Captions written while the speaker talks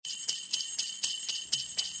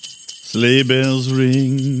Sleigh bells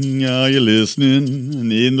ring, are you listening?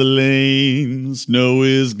 And in the lane, snow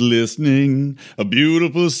is glistening. A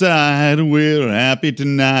beautiful sight, we're happy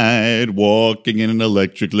tonight, walking in an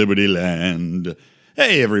electric Liberty land.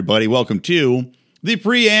 Hey everybody, welcome to the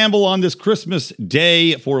preamble on this Christmas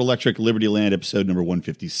day for Electric Liberty Land, episode number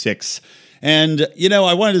 156. And,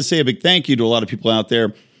 I wanted to say a big thank you to a lot of people out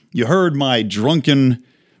there. You heard my drunken,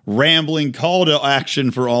 rambling call to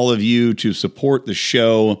action for all of you to support the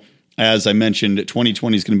show. As I mentioned,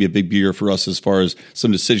 2020 is going to be a big year for us as far as some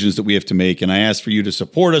decisions that we have to make. And I asked for you to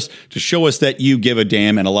support us, to show us that you give a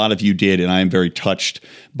damn. And a lot of you did. And I am very touched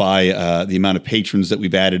by the amount of patrons that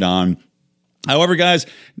we've added on. However, guys,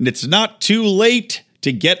 it's not too late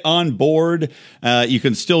to get on board. You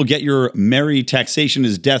can still get your Merry Taxation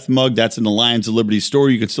is Death mug. That's in the Lions of Liberty store.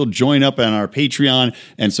 You can still join up on our Patreon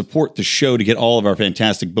and support the show to get all of our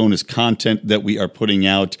fantastic bonus content that we are putting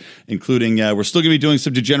out, including we're still going to be doing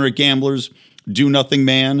some Degenerate Gamblers, Do Nothing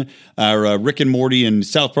Man, our Rick and Morty and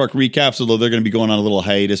South Park recaps, although they're going to be going on a little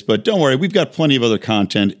hiatus. But don't worry, we've got plenty of other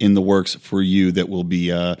content in the works for you that will be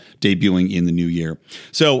debuting in the new year.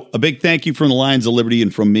 So a big thank you from the Lions of Liberty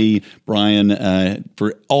and from me, Brian,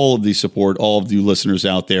 for all of the support, all of you listeners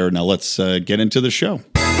out there. Now let's get into the show.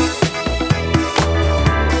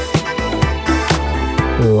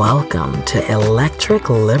 Welcome to Electric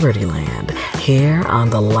Liberty Land, here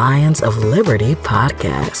on the Lions of Liberty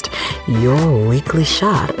podcast, your weekly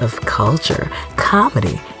shot of culture,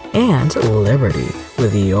 comedy, and liberty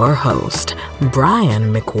with your host,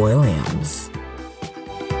 Brian McWilliams.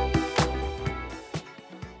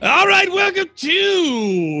 All right, welcome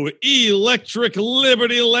to Electric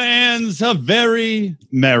Liberty Land's a very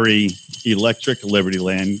merry Electric Liberty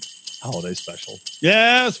Land holiday special.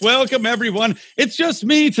 Yes, welcome everyone. It's just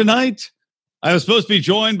me tonight. I was supposed to be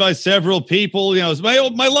joined by several people. It's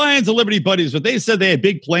my Lions of Liberty buddies, but they said they had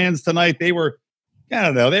big plans tonight. They were, I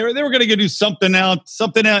don't know, they were going to go do something out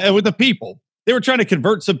with the people. They were trying to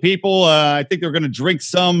convert some people. I think they were going to drink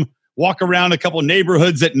some, walk around a couple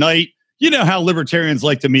neighborhoods at night. You know how libertarians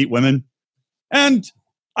like to meet women. And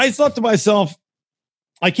I thought to myself,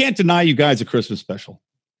 I can't deny you guys a Christmas special.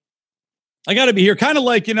 I got to be here, kind of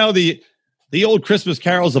like, the old Christmas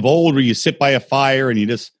carols of old where you sit by a fire and you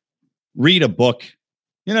just read a book.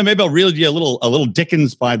 Maybe I'll read you a little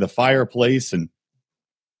Dickens by the fireplace and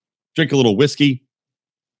drink a little whiskey.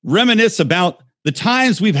 Reminisce about the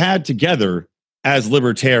times we've had together as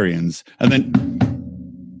libertarians. And then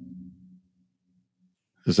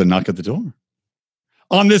there's a knock at the door.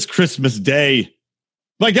 On this Christmas day,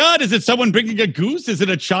 my God, is it someone bringing a goose? Is it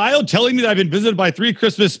a child telling me that I've been visited by 3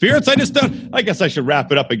 Christmas spirits? I guess I should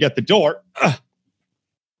wrap it up and get the door. Ugh.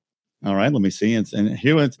 All right, let me see. And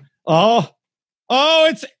here it's,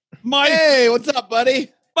 it's my... Hey, what's up,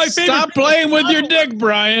 buddy? My favorite. Stop playing with your dick,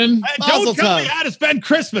 Brian. Don't tell me how to spend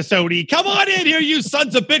Christmas, Odie. Come on in here, you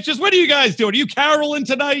sons of bitches. What are you guys doing? Are you caroling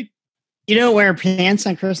tonight? You don't wear pants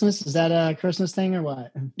on Christmas? Is that a Christmas thing or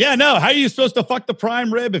what? Yeah, no. How are you supposed to fuck the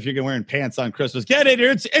prime rib if you're wearing pants on Christmas? Get it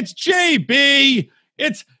here. It's JB.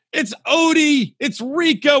 It's Odie. It's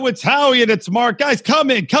Rico. It's Howie. And it's Mark. Guys,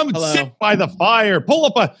 come in. Come and sit by the fire.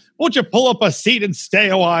 Won't you pull up a seat and stay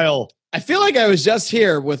a while? I feel like I was just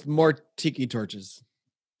here with more tiki torches.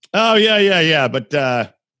 Oh, yeah. But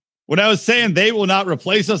when I was saying they will not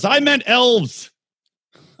replace us, I meant elves.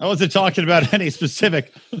 I wasn't talking about any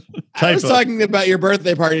specific type. I was talking about your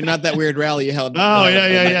birthday party, not that weird rally you held. Oh,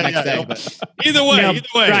 yeah. Day, Either way.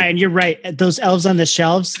 Brian, you're right. Those elves on the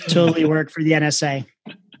shelves totally work for the NSA.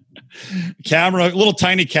 Little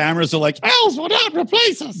tiny cameras are like, elves will not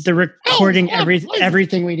replace us. They're recording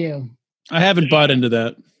everything we do. I haven't bought into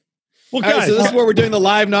that. Well, guys, so this is where we're doing the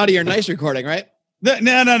live naughty or nice recording, right? No.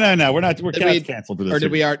 We're not. We're canceled for this. Or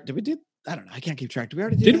did we do? I don't know. I can't keep track. Did we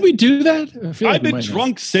already do Did we do that? I've been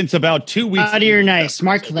drunk since about 2 weeks. Naughty or nice.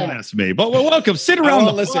 Mark that. That's me. But welcome. Sit around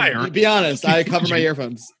the listen, fire. Be honest. I cover my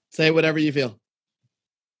earphones. Say whatever you feel.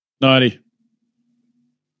 Naughty.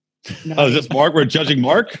 Oh, is this Mark? We're judging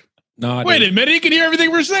Mark? Naughty. Wait a minute. He can hear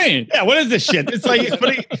everything we're saying. Yeah. What is this shit? It's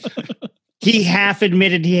like he half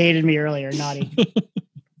admitted he hated me earlier. Naughty.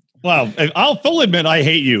 Well, I'll fully admit I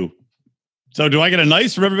hate you. So do I get a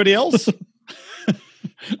nice from everybody else?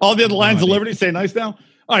 All the other Lions of Liberty say nice now?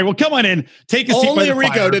 All right, well, come on in. Take a seat. Only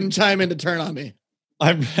Rico didn't chime in to turn on me.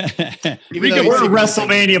 Rico, we're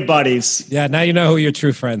WrestleMania buddies. Yeah, now you know who your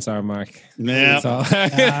true friends are, Mark.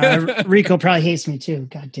 Yeah. Rico probably hates me too.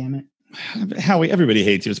 God damn it. Howie, everybody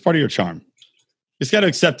hates you. It's part of your charm. You just got to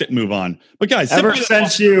accept it and move on. But guys, ever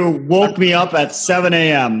since you woke me up at 7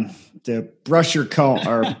 a.m. to brush your comb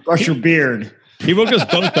or brush your beard. He woke us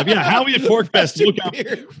both up. Yeah, Howie at Porkfest woke up.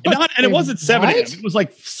 And it wasn't 7 a.m. It was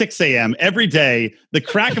like 6 a.m. every day. The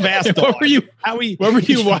crack of ass. What were you? Howie? What were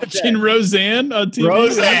you watching? Roseanne on TV.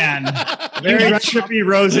 Roseanne. Very trippy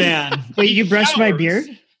Roseanne. Wait, you brushed my beard?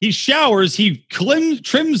 He showers, he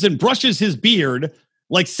trims and brushes his beard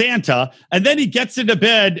like Santa, and then he gets into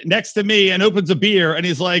bed next to me and opens a beer, and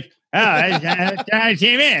he's like, This is at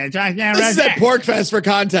Porkfest for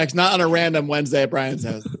context, not on a random Wednesday at Brian's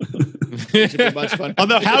house. Should be much fun.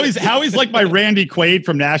 Although Howie's like my Randy Quaid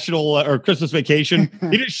from National or Christmas Vacation.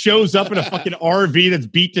 He just shows up in a fucking RV that's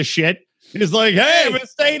beat to shit. He's like, hey, we're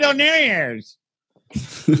staying on New Year's.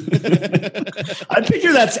 I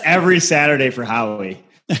figure that's every Saturday for Howie.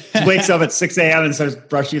 He wakes up at 6 a.m. and starts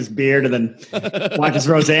brushing his beard and then watches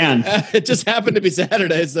Roseanne. It just happened to be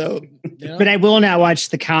Saturday, so. But I will not watch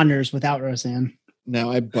The Conners without Roseanne. No,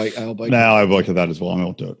 I'll bite. No, I boycott that as well. I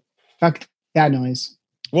won't do it. Fuck that noise.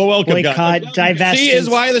 Well, welcome, boycott, guys. divest. See, is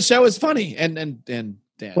why the show is funny. And Dan.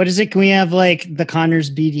 What is it? Can we have like The Conners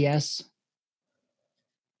BDS?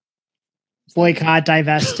 Boycott,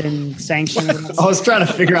 divest, and sanction. I was trying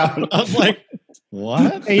to figure out. I was like,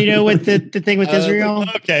 what? You know, with the thing with Israel?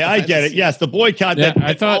 Okay, I get it. Yes, the boycott. Yeah,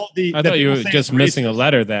 I thought you were just missing a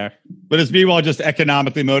letter there. But is meanwhile just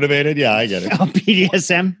economically motivated? Yeah, I get it. Oh,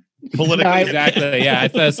 BDSM. Politically, exactly. Yeah, I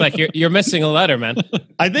thought it's like you're missing a letter, man.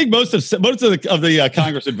 I think most of the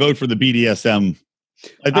Congress would vote for the BDSM.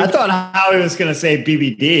 I thought Howie was going to say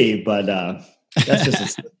BBD, but that's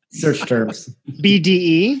just a search terms.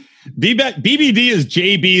 BDE. BBD is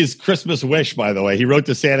JB's Christmas wish, by the way. He wrote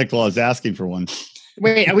to Santa Claus asking for one.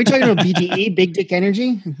 Wait, are we talking about BDE, Big Dick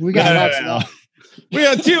Energy? We got lots of that. We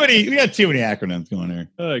got too many acronyms going here.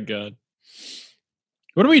 Oh God.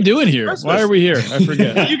 What are we doing here? Christmas. Why are we here? I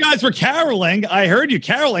forget. You guys were caroling. I heard you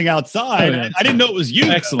caroling outside. Oh, yeah. I didn't know it was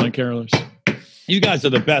you. Excellent carolers. You guys are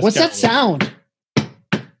the best. What's that sound?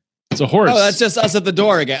 It's a horse. Oh, that's just us at the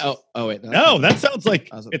door again. Oh wait. No, that sounds like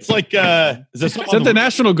it's like. Is that the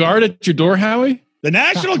National Guard at your door, Howie? The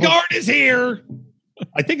National Guard is here.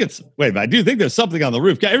 I think it's. Wait, I do think there's something on the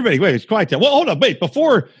roof. Everybody, wait, it's quiet down. Well, hold on, wait.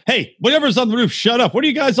 Before, hey, whatever's on the roof, shut up. What are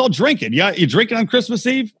you guys all drinking? You drinking on Christmas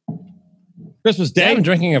Eve? Christmas Day? I'm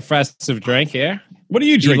drinking a festive drink here. What are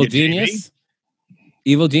you drinking?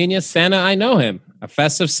 Evil Genius. Santa, I know him. A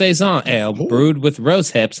festive saison ale brewed with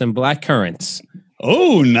rose hips and black currants.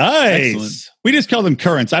 Oh, nice. Excellent. We just call them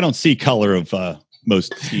currants. I don't see color of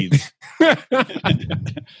most seeds.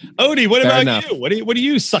 Odie, what about you? What are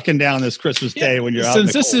you sucking down this Christmas Day when you're out?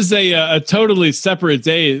 Since this is a totally separate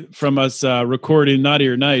day from us recording Naughty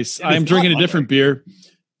or Nice, I'm drinking a different beer,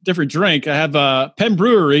 different drink. I have Penn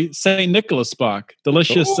Brewery St. Nicholas Bock,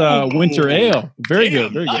 delicious winter ale. Very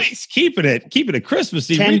good. Very nice. Good. Keeping it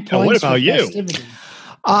Christmassy. What about you? Festivity.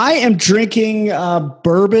 I am drinking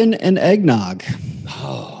bourbon and eggnog.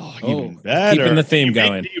 Oh, even better. Keeping the theme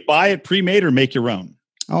going. Do you buy it pre-made or make your own?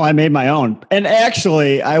 Oh, I made my own. And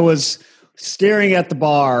actually, I was staring at the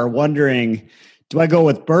bar wondering, do I go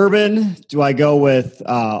with bourbon? Do I go with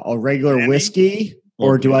a regular whiskey?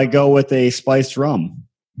 Or do I go with a spiced rum?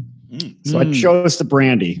 So I chose the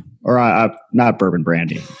brandy. Or not bourbon,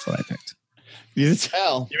 brandy. That's what I picked. You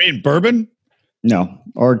mean bourbon? No.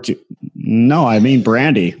 No, I mean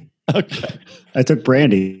brandy. Okay. I took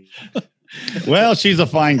brandy. Well, she's a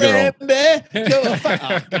fine girl.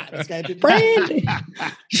 Brandy.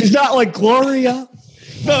 She's not like Gloria.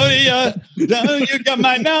 Gloria, you got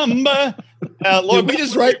my number. Did we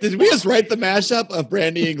just write the mashup of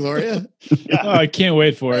Brandy and Gloria? Oh, I can't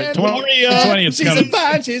wait for it.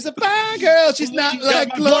 She's a fine girl. She's not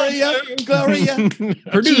like Gloria.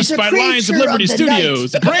 Produced by Lions of Liberty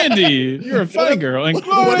Studios. Brandy, you're a fine girl. And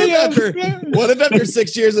what if after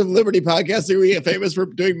 6 years of Liberty podcasting, we get famous for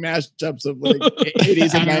doing mashups of like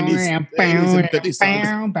 80s and 90s, 80s and 50s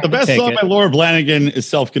songs? The best song by Laura Blanigan is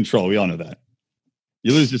Self-Control. We all know that.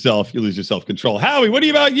 You lose yourself, you lose your self-control. Howie, what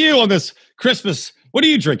about you on this Christmas? What are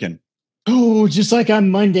you drinking? Oh, just like on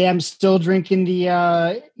Monday, I'm still drinking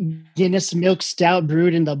the Guinness Milk Stout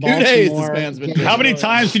brewed in the Baltimore. 2 days this man's been drinking. How many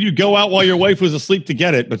times did you go out while your wife was asleep to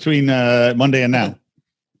get it between Monday and now?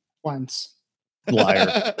 Once.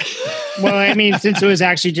 Liar. Well, I mean, since it was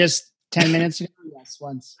actually just 10 minutes ago, yes,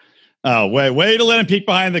 once. Oh, way to let him peek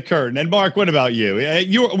behind the curtain. And Mark, what about you?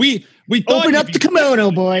 We open up the kimono,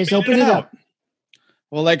 boys. Open it up.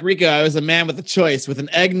 Well, like Rico, I was a man with a choice, with an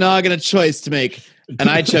eggnog and a choice to make, and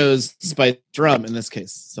I chose spiced rum in this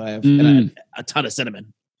case. So I have a ton of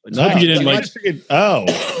cinnamon. I hope you didn't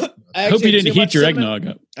I hope you didn't heat your eggnog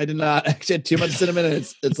up. I did not. I actually had too much cinnamon,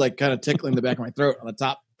 and it's like kind of tickling the back of my throat on the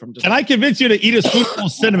top. Can I convince you to eat a spoonful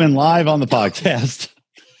of cinnamon live on the podcast?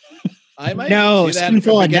 I might No, do that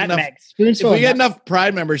spoonful if of we get nutmeg. If we get enough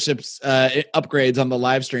Pride memberships upgrades on the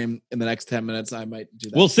live stream in the next 10 minutes, I might do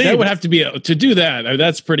that. We'll see. That would have to be to do that.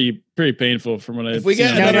 That's pretty painful from what I. If we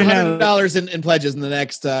get another $100 in pledges in the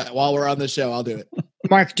next while we're on the show, I'll do it.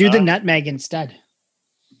 Mark, do the nutmeg instead.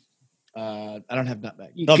 I don't have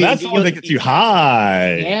nutmeg. No, that's the one that gets you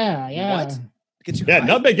high. Yeah. What? Gets you high?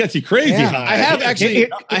 Nutmeg gets you crazy high. I have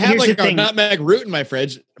actually. I have like a nutmeg root in my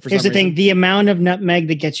fridge. Here's the thing: the amount of nutmeg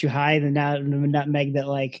that gets you high, the nutmeg that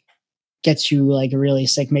like gets you like really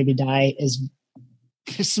sick, maybe die, is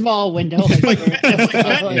a small window. It's like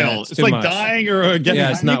fentanyl. It's like dying or getting. Yeah,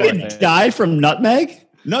 it's not. You can die from nutmeg.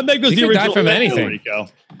 Nutmeg was you the original. Die from anything.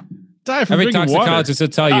 Die from every toxicologist will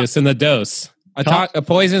tell you it's in the dose. A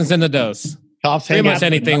poison's in the dose. Pretty much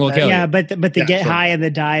anything will kill you. Yeah, but the get high and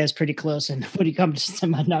the die is pretty close. And when you come to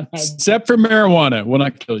some nutmeg, except for marijuana, will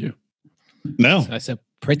not kill you. No, I said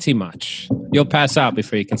pretty much. You'll pass out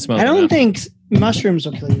before you can smoke. I don't think mushrooms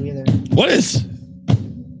will kill you either. What is?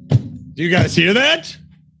 Do you guys hear that?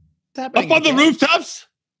 Up on the rooftops?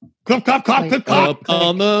 Clap, clap, clap, clap, clap. Up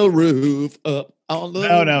on the roof. Up on the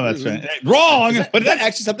No, that's right. Wrong. But that's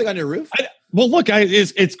actually something on your roof? Well, look,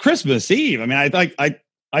 it's Christmas Eve. I mean,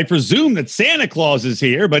 I presume that Santa Claus is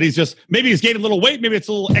here, but he's gained a little weight. Maybe it's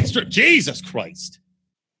a little extra. Jesus Christ.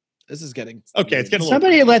 This is getting okay. It's getting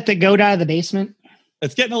somebody let the goat out of the basement.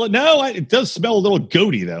 It's getting a little. No, it does smell a little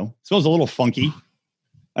goaty though. It smells a little funky.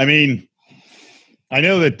 I mean, I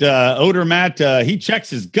know that Odor Matt, he checks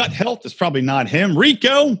his gut health. It's probably not him.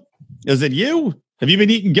 Rico, is it you? Have you been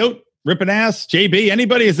eating goat, ripping ass? JB,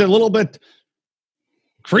 anybody? Is it a little bit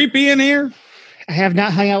creepy in here? I have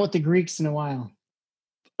not hung out with the Greeks in a while.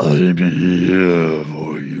 I'm here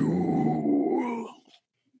for you.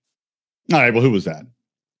 All right. Well, who was that?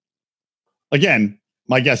 Again,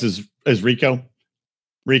 my guess is Rico.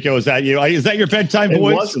 Rico, is that you? Is that your bedtime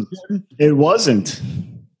voice? It wasn't.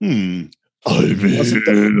 I'm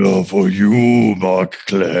here for you, Mark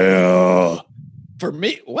Claire. For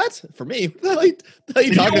me? What? For me? What are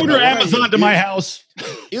you talking order about? Amazon to my house.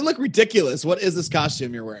 You look ridiculous. What is this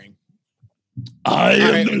costume you're wearing? I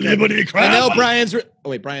am the Liberty Crab. I know Brian's.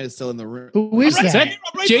 Brian is still in the room. Who is that?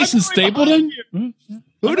 Jason Stapleton?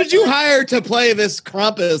 Who did you hire to play this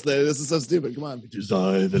Krampus? This is so stupid. Come on. It is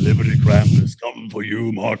I, the Liberty Krampus, come for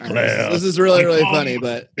you, Mark Claire. This is really, really funny,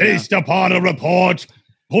 but based upon a report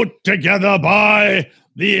put together by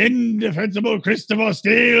the indefensible Christopher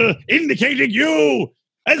Steele, indicating you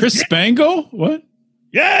as Chris Spangle? What?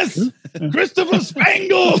 Yes, Christopher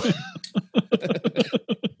Spangle.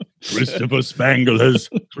 Christopher Spangle has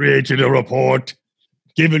created a report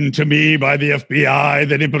given to me by the FBI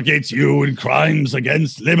that implicates you in crimes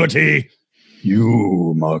against liberty.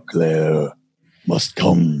 You, Mark Claire, must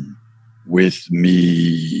come with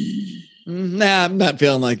me. Nah, I'm not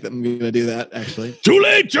feeling like I'm going to do that, actually. Too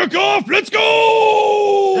late, jerk off. Let's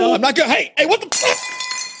go. No, I'm not going to. Hey, what the?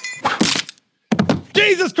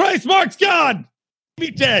 Jesus Christ, Mark's gone.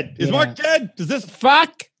 Be dead. Is Mark dead? Does this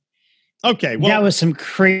fuck? Okay, well, that was some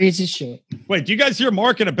crazy shit. Wait, do you guys hear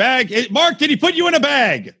Mark in a bag? Mark, did he put you in a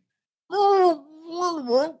bag?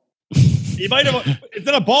 He might have. Is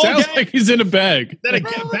that a ball Sounds gag? like he's in a bag. Is that a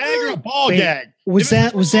bag or a ball gag? Was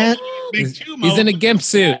that? He's in a gimp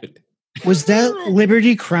suit. Was that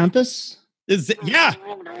Liberty Krampus? Yeah,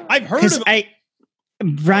 I've heard of it.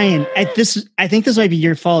 Brian, I think this might be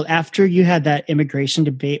your fault. After you had that immigration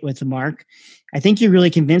debate with Mark, I think you really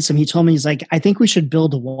convinced him. He told me, he's like, I think we should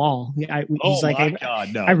build a wall. He's like,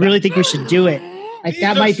 I really think we should do it.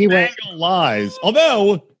 That might be what lies.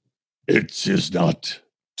 Although it is not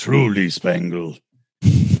truly Spangle.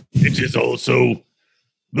 It is also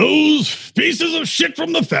those pieces of shit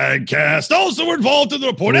from the Fagcast also were involved in the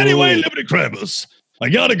report. Anyway, Liberty Krampus, I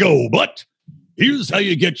gotta go, but here's how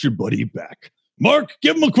you get your buddy back. Mark,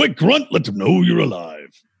 give him a quick grunt. Let him know you're alive.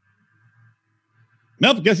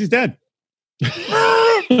 Nope, guess he's dead.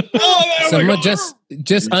 Someone just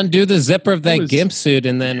undo the zipper of that gimp suit,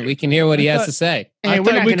 and then we can hear what he has to say. I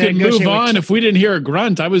thought we could move on if we didn't hear a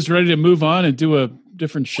grunt. I was ready to move on and do a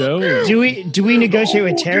different show. Do we negotiate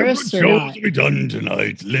with terrorists? Show to be done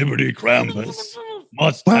tonight. Liberty Krampus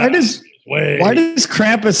must. Why does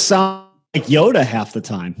Krampus sound like Yoda half the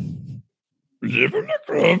time? Liberty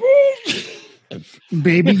Krampus.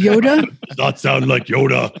 Baby Yoda? Does not sound like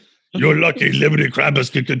Yoda. You're lucky Liberty Krampus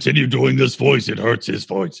can continue doing this voice. It hurts his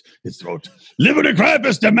voice, his throat. Liberty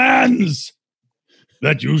Krampus demands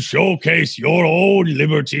that you showcase your own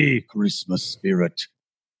liberty Christmas spirit.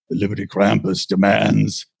 The Liberty Krampus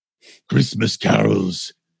demands Christmas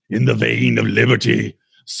carols in the vein of liberty,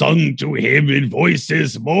 sung to him in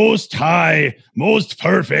voices most high, most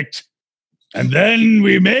perfect. And then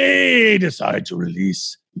we may decide to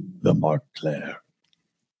release the Mark Claire.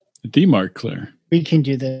 The Mark Claire. We can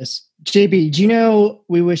do this. JB, do you know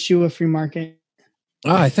We Wish You a Free Market?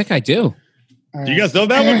 Oh, I think I do. All Do you guys know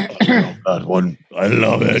that one? I love that one. I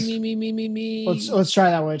love it. Me. Let's try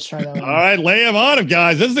that one. Let's try that one. All right, lay him on him,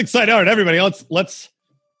 guys. This is exciting. All right, everybody, let's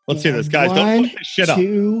hear this, guys. Don't fuck this shit up.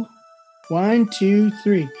 1, 2,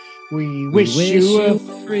 3. We wish you a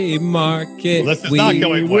free market. Well, this is not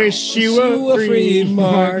going well. wish you a free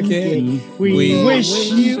market. We wish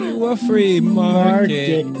you a free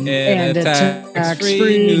market and a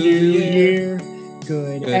tax-free new year.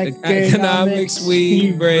 Good economics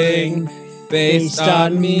we bring based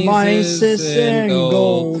on Mises and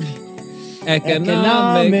gold.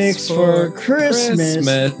 Economics for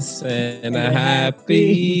Christmas and a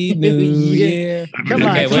happy new year. Come on,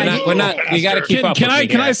 okay, we're not. We got to keep up. Can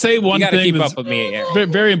I say one thing? Keep up with me here.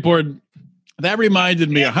 Very important. That reminded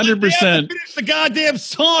me 100%. Finish the goddamn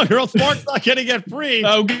song, or else Mark's not going to get free.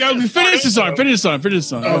 Oh, finish the song. Finish the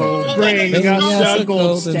song. Oh, bring us a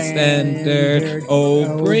golden standard.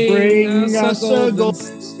 Oh, bring us a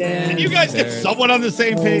golden standard. Can you guys get someone on the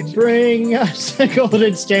same page? Bring us a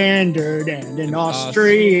golden standard and an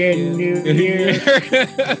Austrian New Year.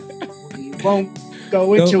 We won't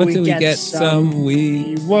go until we get some.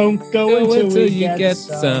 We won't go until you get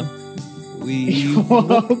some. We come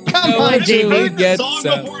on, JB. Get song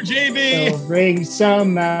some. before JB. So bring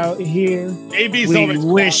some out here. JB's we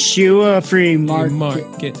wish you a free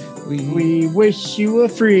market. We wish you a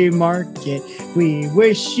free market. We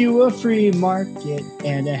wish you a free market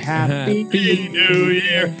and a happy New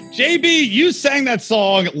Year. JB, you sang that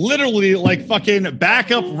song literally like fucking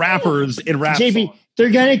backup rappers in rap. JB, songs. they're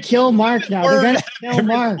gonna kill Mark now. They're gonna kill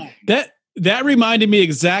Mark. That reminded me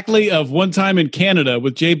exactly of one time in Canada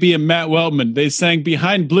with JB and Matt Weltman. They sang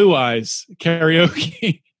Behind Blue Eyes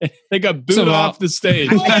karaoke. They got booed off the stage.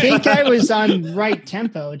 I think I was on right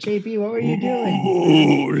tempo. JB, what were you doing?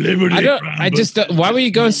 Ooh, liberty. Why were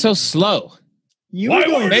you going so slow? You were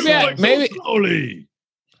going maybe slowly.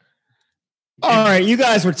 All right, you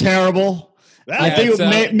guys were terrible. I think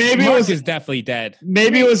maybe Mark it was is definitely dead.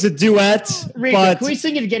 Maybe it was a duet. Rika, but can we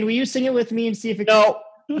sing it again? Will you sing it with me and see if it?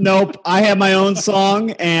 Nope. I have my own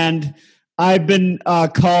song, and I've been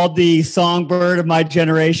called the songbird of my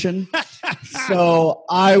generation. So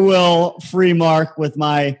I will free Mark with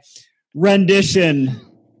my rendition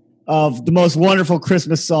of the most wonderful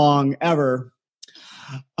Christmas song ever.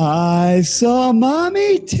 I saw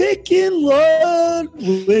Mommy taking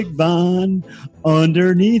Ludwig van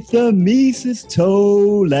underneath the Mises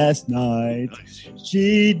toe last night.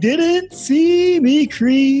 She didn't see me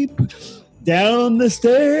creep down the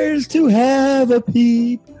stairs to have a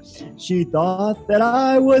peep. She thought that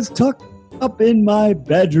I was tucked up in my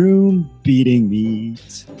bedroom beating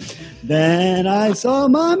meat. Then I saw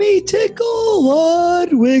Mommy tickle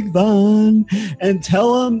Ludwig van and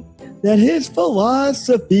tell him that his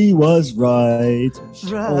philosophy was right.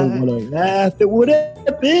 Oh, what a laugh it would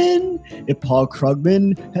have been if Paul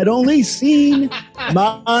Krugman had only seen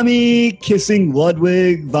Mommy kissing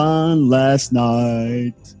Ludwig van last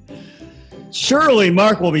night. Surely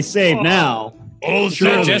Mark will be saved now. Oh,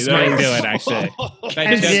 that just might do it, actually.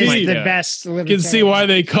 That is the best. You can see why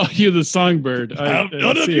they call you the songbird. Have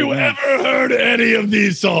none of you ever heard any of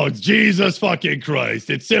these songs? Jesus fucking Christ.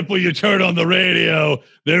 It's simple. You turn on the radio.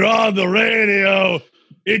 They're on the radio.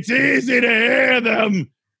 It's easy to hear them.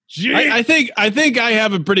 I think I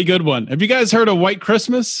have a pretty good one. Have you guys heard of White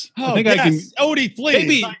Christmas? Oh, I think yes. I can. Odie,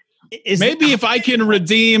 please. Maybe if I can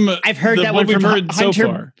redeem I've heard that what one we've from heard so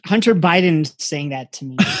far. Hunter Biden saying that to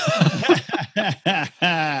me.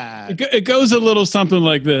 It goes a little something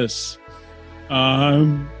like this.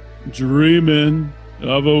 I'm dreaming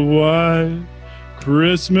of a white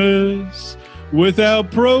Christmas without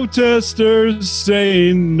protesters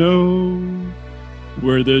saying no,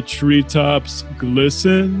 where the treetops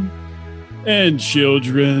glisten and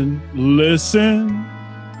children listen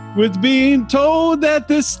with being told that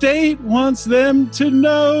the state wants them to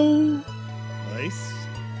know. Nice.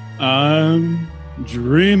 I'm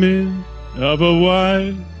dreaming of a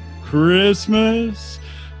white Christmas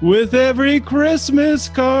with every Christmas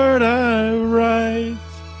card I write.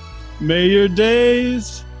 May your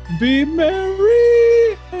days be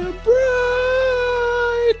merry and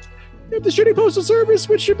bright. If the shitty postal service,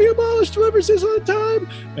 which should be abolished, delivers this on time.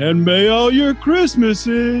 And may all your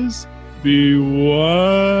Christmases be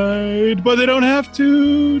white. But they don't have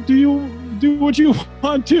to. Do you do what you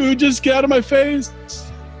want to? Just get out of my face.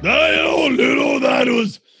 That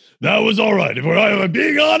was all right. If I'm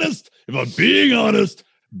being honest,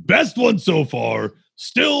 best one so far.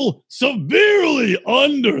 still severely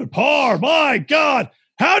under par. My God,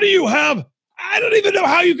 how do you have... I don't even know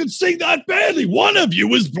how you can sing that badly. One of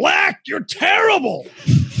you is black. You're terrible.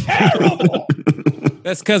 Terrible.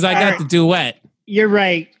 That's because I got the duet. You're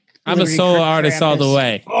right. I'm a solo artist all the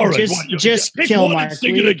way. All right. Just kill Mark.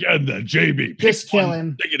 Sing it again then, JB. Just kill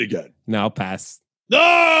him. Sing it again. No, I'll pass.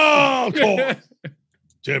 No, cool.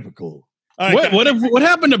 Typical. Right, what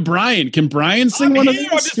happened to Brian? Can Brian sing one of these?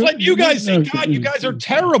 I'm just letting you guys say, God, you guys are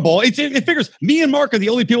terrible. It figures me and Mark are the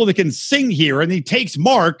only people that can sing here, and he takes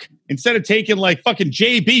Mark instead of taking like fucking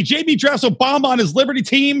JB. JB drafts Obama on his Liberty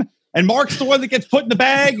team, and Mark's the one that gets put in the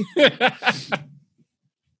bag.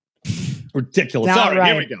 Ridiculous. Not All right,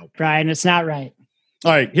 here we go. Brian, it's not right.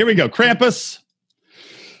 All right, here we go. Krampus.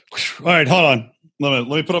 All right, hold on. Let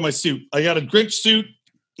me put on my suit. I got a Grinch suit.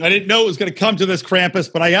 I didn't know it was going to come to this,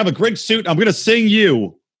 Krampus, but I have a Grinch suit. I'm going to sing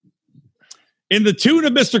you in the tune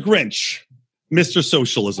of Mr. Grinch, Mr.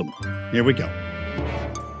 Socialism. Here we go.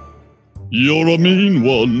 You're a mean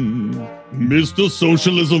one, Mr.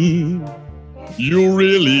 Socialism. You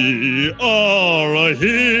really are a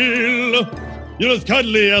heel. You're as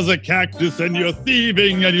cuddly as a cactus, and you're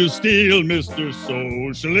thieving and you steal, Mr.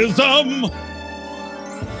 Socialism.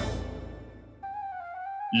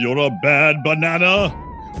 You're a bad banana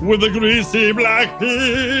with a greasy black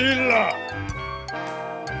peel.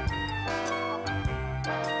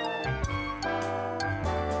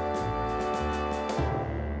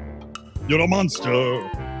 You're a monster,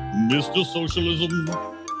 Mr. Socialism.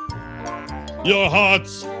 Your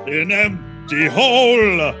heart's an empty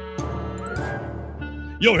hole.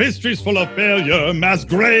 Your history's full of failure, mass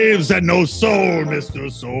graves and no soul, Mr.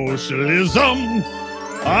 Socialism.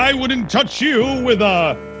 I wouldn't touch you with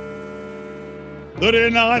a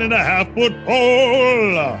 39.5-foot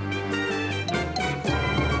pole.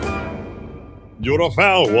 You're a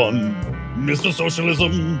foul one, Mr.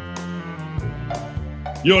 Socialism.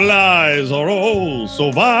 Your lies are all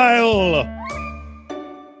so vile.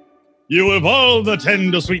 You have all the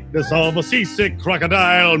tender sweetness of a seasick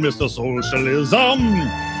crocodile, Mr. Socialism.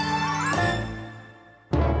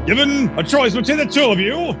 Given a choice between the two of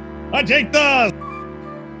you, I take the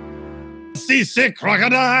seasick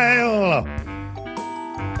crocodile.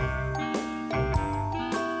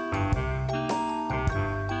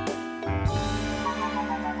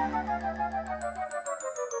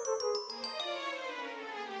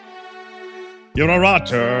 You're a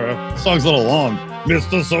rotter. Song's a little long.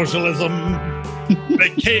 Mr. Socialism. The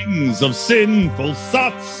kings of sinful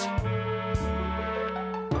sots.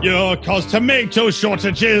 You're caused tomato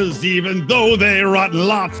shortages, even though they rotten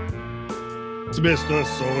lots. Mr.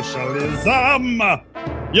 Socialism.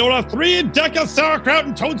 You're a 3-decker sauerkraut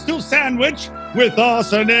and toadstool sandwich with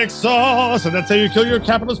arsenic sauce, and that's how you kill your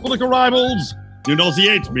capitalist political rivals. You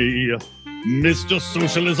nauseate me, Mr.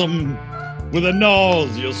 Socialism, with a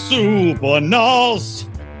nausea soup or nos.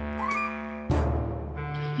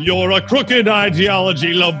 You're a crooked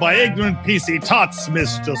ideology loved by ignorant PC tots,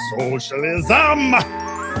 Mr. Socialism.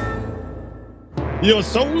 Your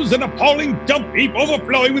soul's an appalling dump heap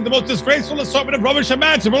overflowing with the most disgraceful assortment of rubbish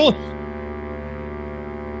imaginable.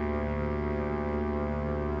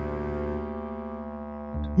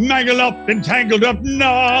 Mangled up and tangled up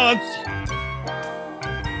knots.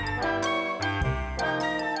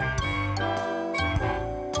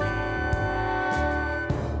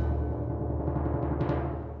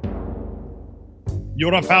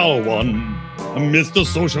 You're a foul one, Mr.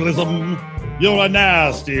 Socialism. You're a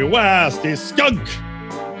nasty, wasty skunk.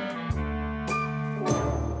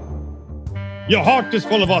 Your heart is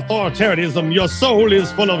full of authoritarianism. Your soul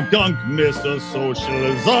is full of gunk, Mr.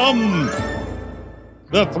 Socialism.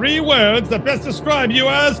 The 3 words that best describe you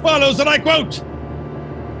are as follows, and I quote: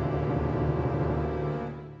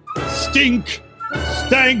 stink,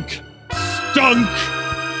 stank, stunk.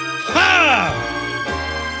 Ha!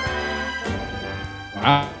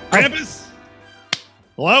 Krampus?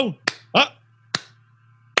 Hello?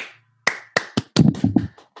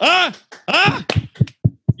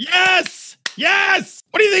 Yes! Yes!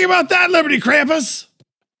 What do you think about that, Liberty Krampus?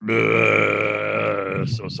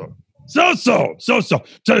 So.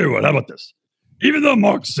 Tell you what, how about this? Even though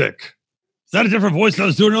Mark's sick, is that a different voice than I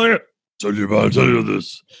was doing earlier? I'll tell you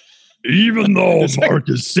this. Even though Mark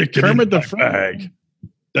is sick and in the bag,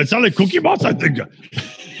 that sounded like Cookie Monster, I think.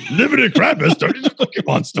 Liberty Krampus turned into Cookie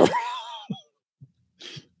Monster.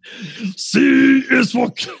 C is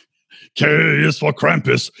for K is for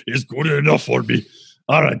Krampus is good enough for me.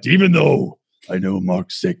 All right, even though I know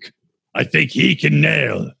Mark's sick, I think he can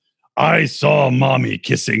nail I saw mommy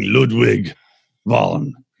kissing Ludwig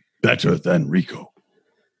Vaughn better than Rico.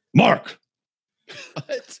 Mark.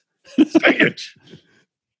 What? Sing it.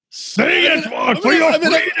 Sing it, Mark, for your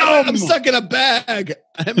freedom. I'm stuck in a bag.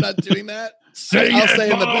 I'm not doing that. I'll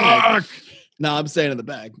stay in the bag. No, I'm staying in the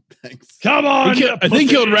bag. Thanks. Come on. I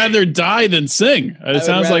think he'll rather die than sing. It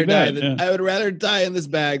sounds like that. I would rather die in this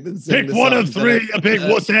bag than sing. Pick one of three, you big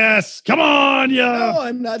wuss ass. Come on, No,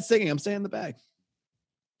 I'm not singing. I'm staying in the bag.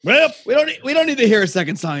 Well, we don't need to hear a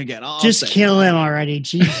second song again. Just kill him already.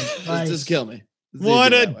 Jesus Christ. Just kill me.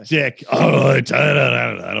 What a dick. Oh, I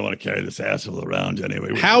don't want to carry this asshole around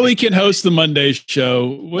anyway. Howie can host the Monday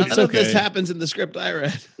show. None of this happens in the script I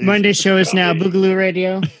read. Monday show is now Boogaloo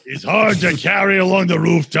Radio. It's hard to carry along the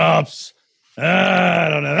rooftops. I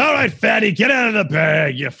don't know. All right, fatty, get out of the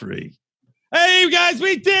bag. You're free. Hey, you guys,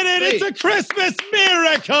 we did it. It's a Christmas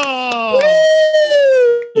miracle.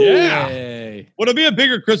 Woo! Yeah. Yay. What'll be a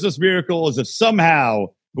bigger Christmas miracle is if somehow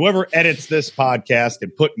whoever edits this podcast can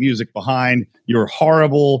put music behind your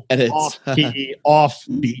horrible off-key,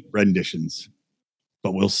 offbeat renditions.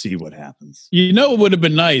 But we'll see what happens. You know, it would have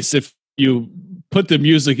been nice if you put the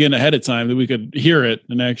music in ahead of time that we could hear it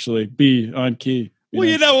and actually be on key. Well,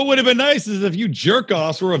 you know, what would have been nice is if you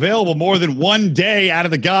jerk-offs were available more than one day out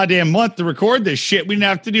of the goddamn month to record this shit. We didn't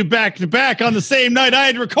have to do back-to-back on the same night I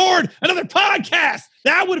had to record another podcast.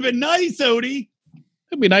 That would have been nice, Odie.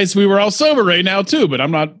 It'd be nice if we were all sober right now, too, but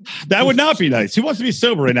I'm not. That would not be nice. Who wants to be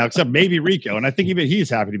sober right now except maybe Rico? And I think even he's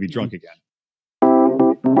happy to be drunk again.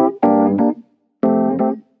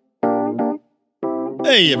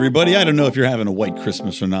 Hey, everybody. I don't know if you're having a white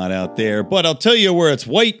Christmas or not out there, but I'll tell you where it's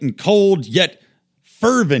white and cold, yet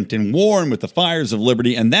fervent and warm with the fires of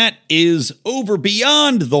liberty, and that is over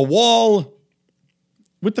beyond the wall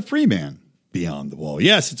with the free man. Beyond the Wall.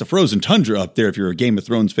 Yes, it's a frozen tundra up there if you're a Game of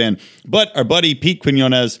Thrones fan. But our buddy Pete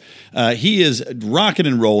Quinones, he is rocking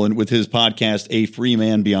and rolling with his podcast, A Free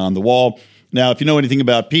Man Beyond the Wall. Now, if you know anything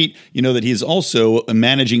about Pete, you know that he is also a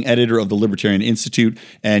managing editor of the Libertarian Institute,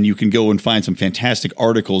 and you can go and find some fantastic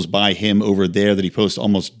articles by him over there that he posts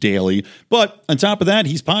almost daily. But on top of that,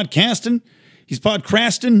 he's podcasting. He's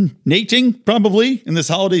podcrastinating probably in this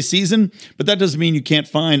holiday season, but that doesn't mean you can't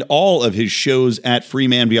find all of his shows at Free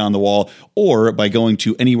Man Beyond the Wall or by going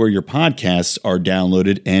to anywhere your podcasts are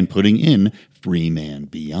downloaded and putting in Free Man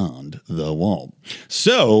Beyond the Wall.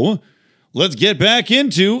 So let's get back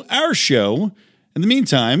into our show. In the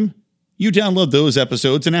meantime, you download those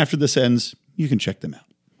episodes, and after this ends, you can check them out.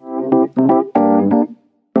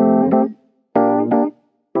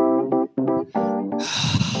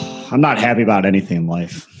 I'm not happy about anything in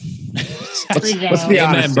life. Let's be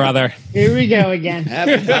honest, brother. Here we go again.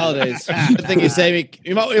 Happy holidays. Good thing you say me.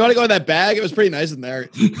 You want to go in that bag? It was pretty nice in there.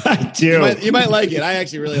 I do. You might like it. I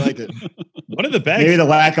actually really liked it. What are the bags? Maybe the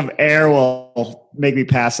lack of air will make me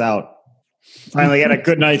pass out. Finally had a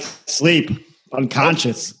good night's sleep,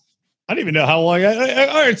 unconscious. I don't even know how long. All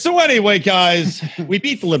right. So anyway, guys, we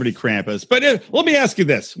beat the Liberty Krampus. But let me ask you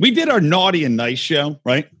this. We did our Naughty and Nice show,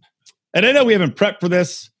 right? And I know we haven't prepped for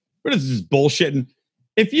this. But this is bullshitting.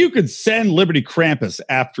 If you could send Liberty Krampus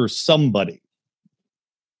after somebody,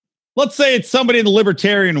 let's say it's somebody in the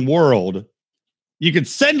libertarian world, you could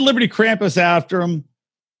send Liberty Krampus after him,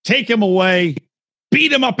 take him away,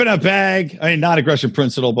 beat him up in a bag. I mean, not aggression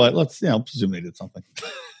principle, but let's, presume they did something.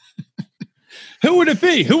 Who would it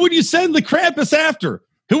be? Who would you send the Krampus after?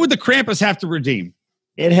 Who would the Krampus have to redeem?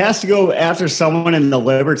 It has to go after someone in the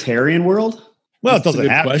libertarian world. Well, it doesn't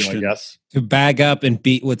have to, I guess. To bag up and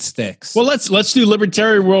beat with sticks. Well, let's do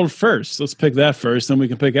Libertarian World first. Let's pick that first, then we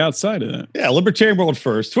can pick outside of that. Yeah, Libertarian World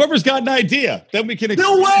first. Whoever's got an idea, then we can...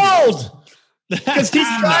 Bill Weld! Because he's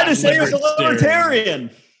trying to say he's a libertarian.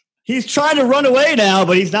 He's trying to run away now,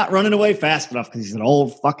 but he's not running away fast enough because he's an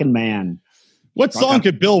old fucking man. What song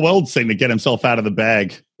could Bill Weld sing to get himself out of the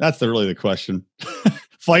bag? That's really the question.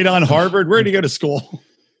 Fight on Harvard? Where did he go to school?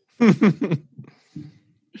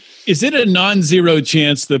 Is it a non-zero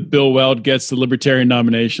chance that Bill Weld gets the Libertarian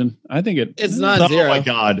nomination? I think it's non-zero. Oh my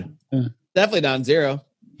God. Definitely non-zero.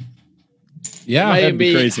 Yeah. It might even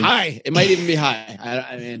be crazy. high. It might even be high.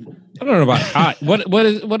 I don't know about high.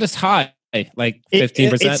 What is high? Like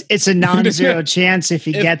 15%? It's a non-zero chance if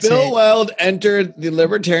he gets Bill it. Bill Weld entered the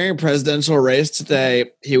Libertarian presidential race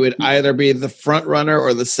today, he would either be the front runner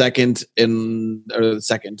or the second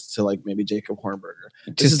to like maybe Jacob Hornberger.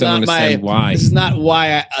 Just don't understand why. This is not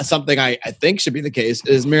why something I think should be the case.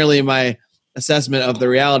 It is merely my assessment of the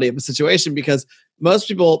reality of the situation, because most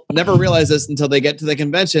people never realize this until they get to the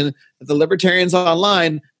convention, that the libertarians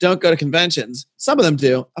online don't go to conventions. Some of them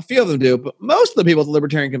do, a few of them do, but most of the people at the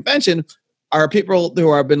Libertarian Convention are people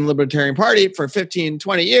who have been in the Libertarian Party for 15,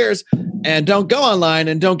 20 years, and don't go online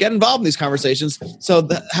and don't get involved in these conversations. So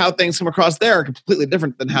how things come across there are completely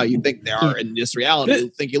different than how you think they are in this reality. You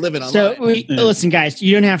think you live in online. So listen, guys,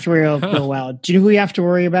 you don't have to worry about Bill Weld. Do you know who you have to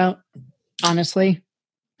worry about? Honestly,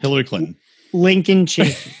 Hillary Clinton. Lincoln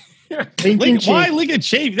Chafee. Why Lincoln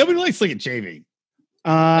Chafee? Nobody likes Lincoln Chafee.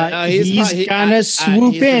 He's gonna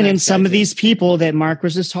swoop in, and some of these people that Mark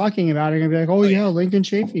was just talking about are gonna be like, "Oh yeah, Lincoln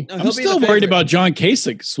Chafee." No, I'm still worried about John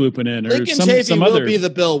Kasich swooping in, or Lincoln some Chafee other. will be the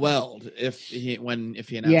Bill Weld if he announces.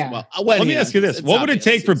 Yeah. Well, Let me ask you this: what would it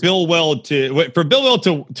take for Bill Weld to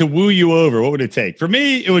woo you over? What would it take? For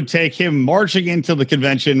me, it would take him marching into the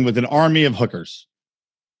convention with an army of hookers.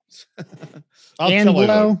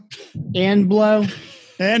 And blow.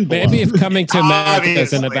 And maybe if Coming to America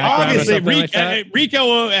is in the background or something like that.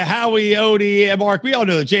 Rico, Howie, Odie, and Mark, we all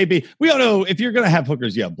know JB. We all know if you're going to have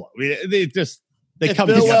hookers, you have blow. They if come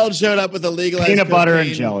Bill together. Weld showed up with a legalized peanut butter cocaine,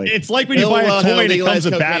 and jelly. It's like when you buy a toy and it comes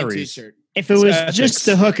with batteries. T-shirt. If it was just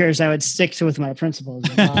the hookers, I would stick with my principles.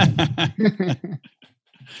 Is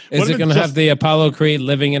it going to have the Apollo Creed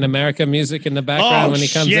 "Living in America" music in the background when he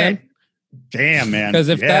comes in? Damn, man. Because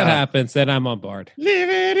if that happens, then I'm on board.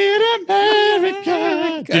 Living in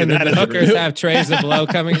America. And the hookers have trays of blow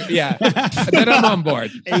coming. Yeah. Then I'm on board.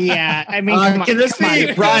 Yeah. I mean, can this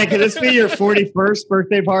be, Brian, can this be your 41st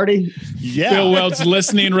birthday party? Yeah. Bill Weld's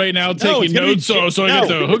listening right now, taking notes. So I get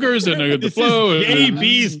the hookers and I get the flow.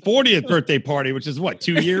 JB's 40th birthday party, which is what,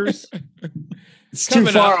 2 years? It's too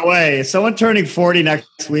far away. Someone turning 40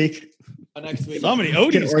 next week. Next week. Somebody,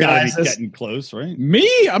 Odie's got to be getting close, right? Me?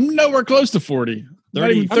 I'm nowhere close to 40.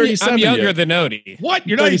 30, 37 I'm younger yet. than Odie. What?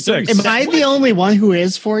 You're 36. Am I the only one who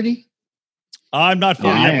is 40? I'm not 40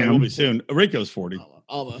 I yet. am. I will be soon. Rico's 40.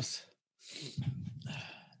 Almost.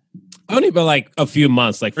 Only but like a few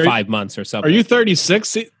months, like 5 months or something. Are you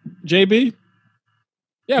 36, JB?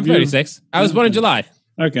 Yeah, I'm 36. I was born in July.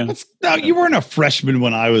 Okay. No, you weren't a freshman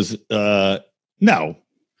when I was. No.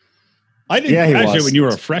 I didn't Yeah, he graduate was. when you were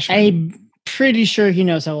a freshman. I'm pretty sure he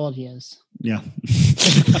knows how old he is. Yeah.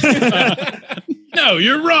 No,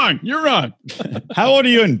 you're wrong. You're wrong. How old are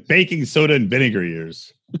you in baking soda and vinegar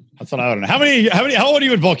years? That's what I want to know. How old are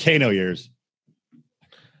you in volcano years?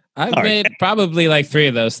 I've made probably like 3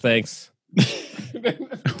 of those things.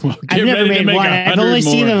 Well, I've never made one. I've only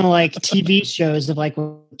seen them more. in like TV shows of like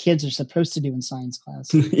what kids are supposed to do in science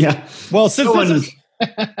class. Yeah. Well, since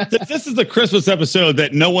this is the Christmas episode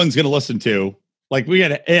that no one's going to listen to, like we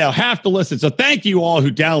got have to listen. So thank you all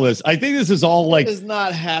who download this. I think this is all like It's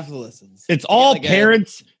not half the listens. it's all like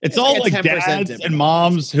parents. It's all like a like 10% dads difference. and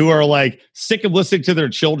moms who are like sick of listening to their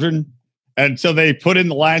children. And so they put in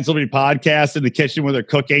the Lions Liberty podcast in the kitchen when they're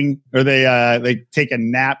cooking, or they take a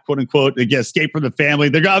nap, quote unquote. They get escape from the family.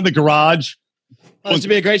 They're out in the garage. Oh, it should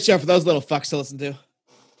be a great show for those little fucks to listen to.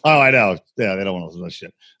 Oh, I know. Yeah, they don't want to listen to that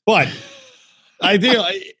shit. But I do.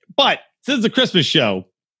 But since it's a Christmas show,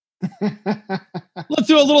 let's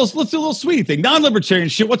do a little sweet thing. Non-libertarian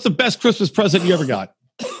shit. What's the best Christmas present you ever got?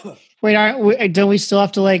 Wait, don't we still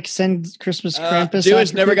have to like send Christmas Krampus? Jewish out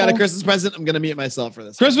to never got a people? Christmas present. I'm going to mute myself for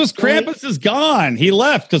this. Christmas Krampus is gone. He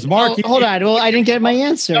left because Mark. Oh, hold on. Well, I didn't get my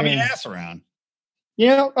answer. Got me ass around. You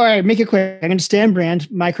know, all right, make it quick. I'm going to stand brand.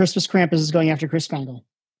 My Christmas Krampus is going after Chris Spangle.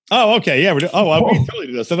 Oh, okay. Yeah. We totally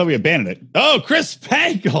do this. I thought we abandoned it. Oh, Chris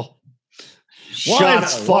Spangle.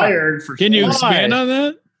 Shots fired. For Can you why? expand on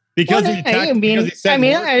that? Because Well, he attacked, because he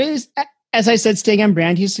said as I said, staying on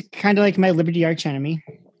brand. He's kind of like my Liberty arch enemy.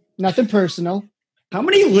 Nothing personal. How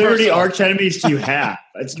many Liberty arch enemies do you have?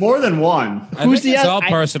 It's more than one. It's all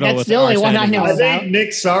personal That's with the only arch one I know enemies. I about. think Nick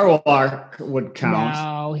Sarwark would count.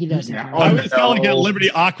 No, he doesn't. Yeah. count. It's kind of like a Liberty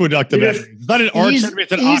Aqueduct of enemies. It's not an arch He's, enemy.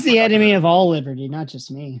 It's an he's the aqueduct. enemy of all Liberty, not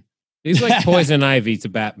just me. He's like Poison Ivy to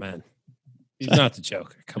Batman. He's not the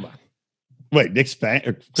Joker. Come on. Wait, Nick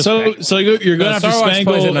Spangle. So you're going after Star Wars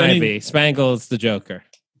Spangle. Poison any- Ivy. Spangle's the Joker.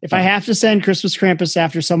 If I have to send Christmas Krampus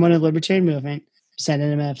after someone in the Libertarian movement, send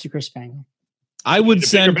him after Chris Spangle. I would The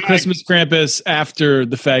send bigger bag. Christmas Krampus after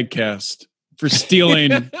the Fagcast for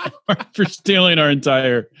stealing our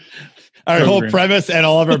entire Our whole program. premise and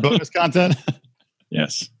all of our bonus content.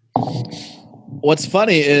 Yes. What's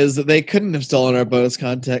funny is that they couldn't have stolen our bonus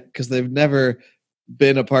content because they've never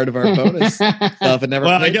been a part of our bonus stuff and never.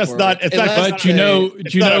 Well, I paid guess for not. it. It's not. Unless But you know, they-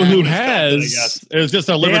 do you know who has? It was just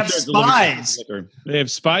a They have libertarian. spies. They have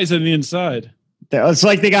spies on the inside. It's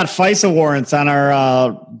like they got FISA warrants on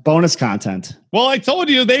our bonus content. Well, I told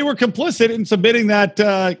you they were complicit in submitting that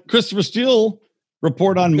Christopher Steele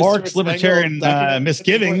report on Mark's Spangle libertarian document.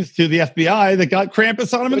 misgivings to the FBI that got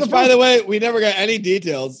Krampus on him in Which, the by first. the way, we never got any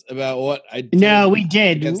details about what I did. No, we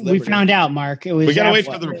did. against We Liberty. found out, Mark. It was We gotta wait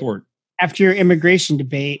after, for the report. after your immigration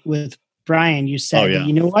debate with Brian, you said,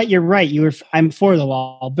 you know what? You're right. I'm for the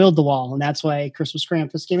wall. Build the wall, and that's why Christmas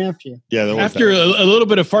Krampus came after you. Yeah. After a little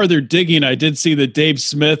bit of farther digging, I did see that Dave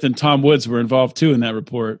Smith and Tom Woods were involved too in that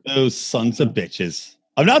report. Those sons of bitches.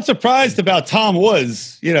 I'm not surprised about Tom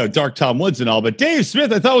Woods, Dark Tom Woods and all, but Dave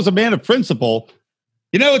Smith, I thought was a man of principle.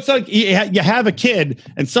 It's like you have a kid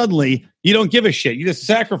and suddenly you don't give a shit. You just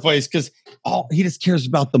sacrifice because he just cares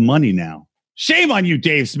about the money now. Shame on you,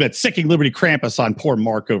 Dave Smith, sicking Liberty Krampus on poor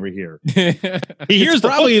Mark over here. He hears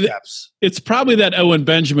it's probably that Owen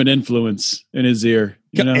Benjamin influence in his ear.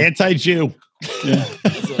 Anti-Jew. Yeah.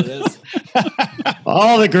 That's what it is.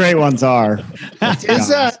 All the great ones are.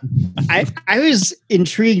 I was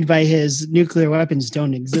intrigued by his nuclear weapons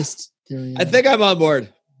don't exist theory. I think I'm on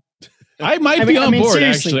board. I might be on board,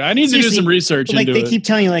 actually. I need to do some research into it. They keep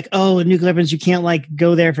telling you, nuclear weapons, you can't,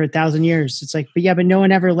 go there for 1,000 years. It's like, but no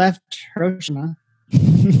one ever left Hiroshima.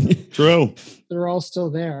 True. They're all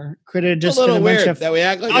still there. Could have just a little been weird that we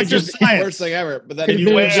act like it's just the worst thing ever. But then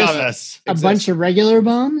you a bunch of regular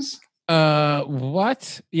bombs?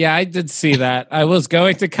 What? Yeah, I did see that. I was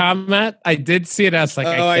going to comment. I did see it. I was like,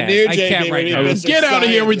 I can't right now. Get out of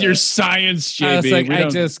here with your science, JB. I was like, I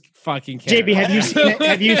just fucking can't. JB,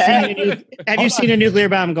 have you seen a nuclear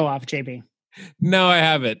bomb go off, JB? No, I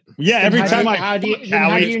haven't. Yeah, every time how do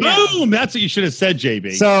you know? Boom! That's what you should have said,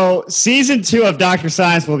 JB. So season 2 of Dr.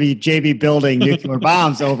 Science will be JB building nuclear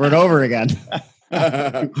bombs over and over again.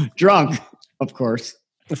 Drunk, of course.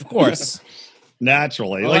 Of course.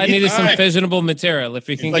 Naturally. Well, I needed some fissionable material. If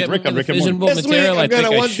you can get fissionable material, I think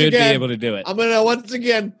I should be able to do it. I'm going to once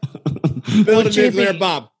again build a nuclear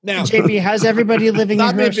bomb. Now, JB, how's everybody living in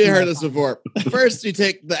Hiroshima? Not maybe heard this before. First, you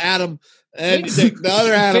take the atom and you take the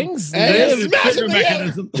other atom and you smash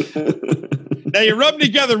it. Now you rub them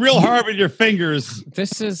together real hard with your fingers.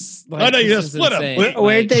 This is you just split them.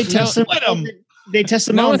 Where'd they test them? They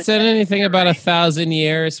tested them. No one said anything about 1,000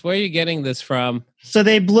 years. Where are you getting this from? So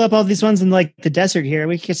they blew up all these ones in the desert here.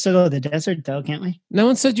 We can still go to the desert though, can't we? No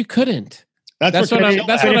one said you couldn't. That's what I'm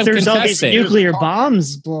if there's all these nuclear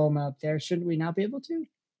bombs blow them up there, shouldn't we not be able to?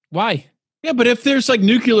 Why? Yeah, but if there's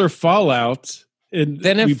nuclear fallout,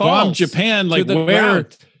 then we bomb Japan, where?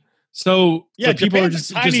 Ground. So people are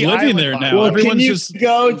just living there now. Well, everyone's just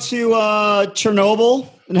go to Chernobyl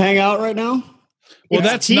and hang out right now. Well,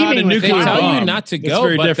 that's not a nuclear bomb. They tell you not to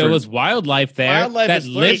go, but there was wildlife there that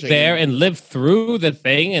lived there and lived through the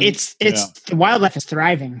thing. And the wildlife is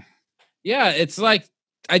thriving. Yeah, it's like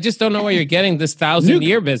I just don't know where you're getting this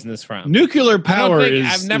 1,000-year business from. Nuclear power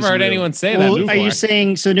I've never heard anyone say that before. Are you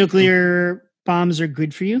saying nuclear bombs are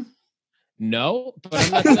good for you? No, but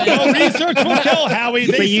I'm not saying. No, research will tell, Howie.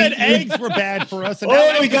 They said eggs were bad for us. And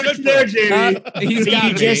we got you there, JB.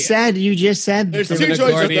 You just said there's two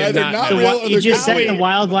choices. They're not real. You just said the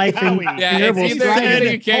wildlife and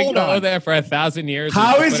you can't go there for 1,000 years.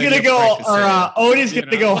 Howie's going to go, or Odie's going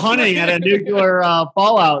to go hunting at a nuclear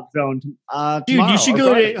fallout zone. Dude, you should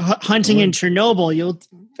go to hunting in Chernobyl. You'll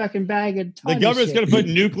fucking bag a ton. The government's going to put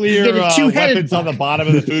nuclear weapons on the bottom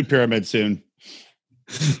of the food pyramid soon.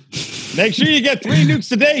 Make sure you get 3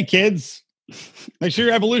 nukes a day, kids. Make sure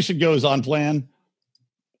your evolution goes on plan.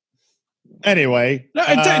 Anyway. No,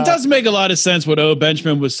 it does make a lot of sense what O.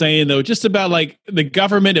 Benjamin was saying, though, just about the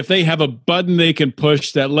government, if they have a button they can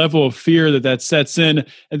push, that level of fear that sets in.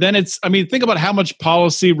 And then think about how much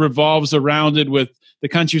policy revolves around it with the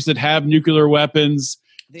countries that have nuclear weapons.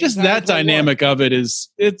 Just that dynamic of it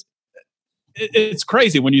it's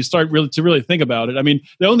crazy when you start really think about it. I mean,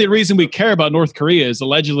 the only reason we care about North Korea is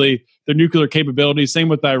allegedly their nuclear capabilities. Same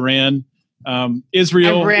with Iran.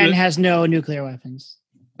 Israel. Iran has no nuclear weapons,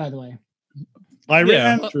 by the way.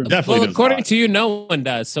 Iran definitely. Well, according to you, no one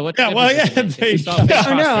does. So what? I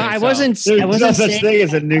wasn't no such thing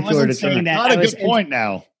as a nuclear deterrent. Not a good point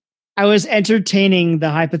now. I was entertaining the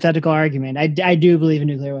hypothetical argument. I do believe in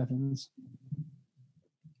nuclear weapons.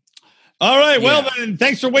 All right. Well, then,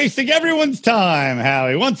 thanks for wasting everyone's time,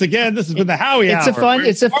 Howie. Once again, this has been the Howie Hour.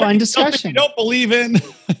 It's a fun discussion. You don't believe in.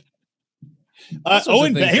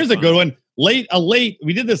 Here's a good one. We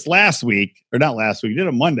did this last week, or not last week. We did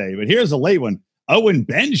it Monday, but here's a late one. Owen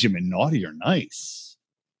Benjamin, naughty or nice?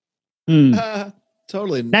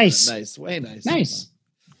 Totally nice. Nice. Way nice. Nice.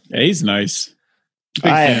 Yeah, he's nice.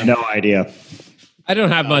 I have no idea. I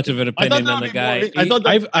don't have much of an opinion on the guy.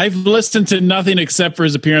 I've listened to nothing except for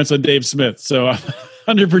his appearance on Dave Smith, so I'm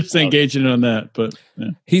 100% engaging on that. But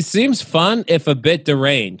he seems fun, if a bit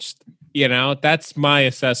deranged. That's my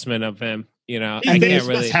assessment of him. I can't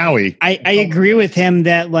really. Howie. I agree with him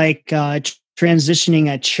that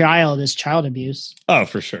transitioning a child is child abuse. Oh,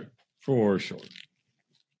 for sure, for sure.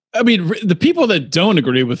 I mean, the people that don't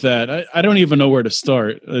agree with that, I don't even know where to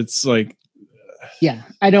start. It's like, yeah,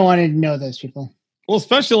 I don't want to know those people. Well,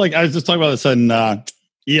 especially like I was just talking about this on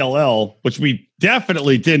ELL, which we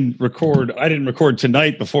definitely didn't record. I didn't record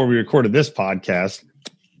tonight before we recorded this podcast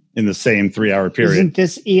in the same 3-hour period. Isn't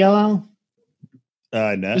this ELL?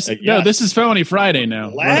 No, no, this is Felony Friday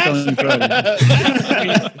now. Felony Friday.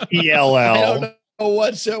 ELL. I don't know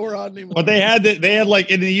what show we're on anymore. But they had like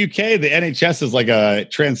in the UK, the NHS is like a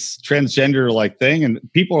transgender like thing, and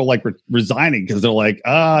people are like resigning because they're like,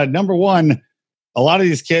 number one, a lot of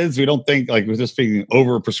these kids we don't think like was just being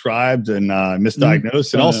overprescribed and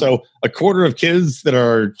misdiagnosed, and also a quarter of kids that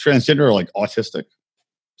are transgender are like autistic.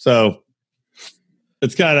 So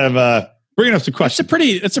it's kind of bringing up some questions.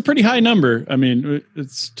 It's a pretty high number. I mean,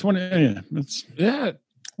 it's 20. Yeah,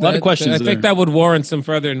 a lot of questions. I think that would warrant some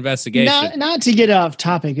further investigation. Not to get off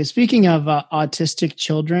topic. Speaking of autistic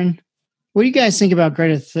children, what do you guys think about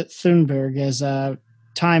Greta Thunberg as a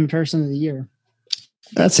Time Person of the Year?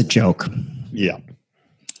 That's a joke. Yeah.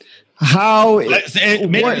 How? Who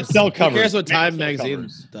cares what Time magazine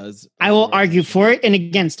does? I will argue for it and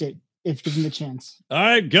against it if given the chance. All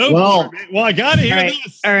right, go. Well, I got to hear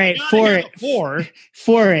this. All right, for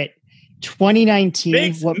it.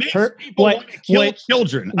 2019.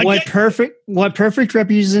 Children. What perfect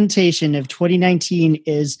representation of 2019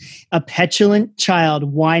 is a petulant child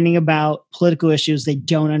whining about political issues they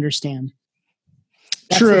don't understand.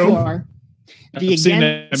 That's true. I've seen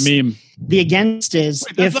that meme. The against is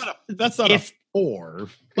that's not a 4.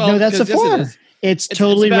 Well, no, that's a 4. It's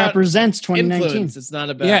totally represents 2019. Influence. It's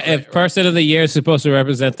not about if Person of the Year is supposed to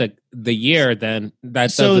represent the year, then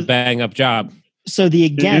that does a bang up job. So the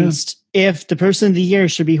against, if the Person of the Year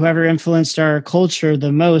should be whoever influenced our culture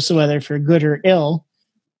the most, whether for good or ill,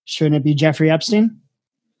 shouldn't it be Jeffrey Epstein?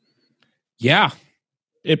 Yeah,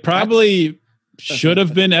 it probably should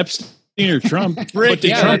have been Epstein or Trump.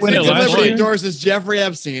 Trump endorses Jeffrey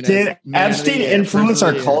Epstein. Did Epstein influence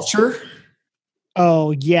our culture?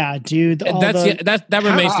 Oh yeah, dude. That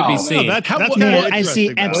remains to be seen. I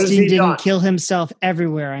see Epstein didn't kill himself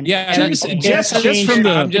everywhere. Changed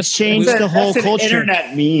the whole culture.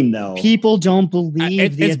 Internet meme though. People don't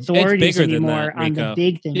believe the authorities anymore on the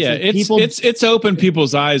big things. Yeah, it's opened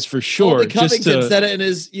people's eyes for sure. Colby Covington said it in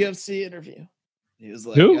his UFC interview. He was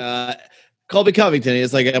like, who? Colby Covington.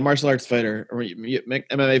 He's like a martial arts fighter or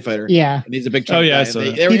MMA fighter. Yeah, and he's a big Trump guy.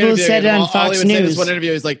 People said it on Fox News. This one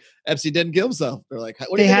interview, he's like, Epstein didn't kill himself. They're like,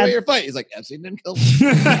 what do you think about your fight? He's like, Epstein didn't kill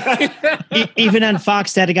himself. Even on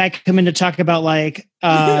Fox, they had a guy come in to talk about like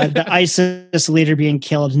the ISIS leader being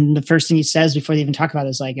killed, and the first thing he says before they even talk about it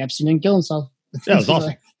is like, Epstein didn't kill himself. That was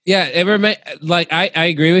awesome. Yeah, it remains like I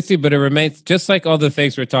agree with you, but it remains just like all the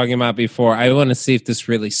things we were talking about before. I want to see if this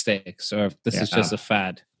really sticks or if this is just a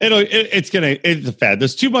fad. It's a fad.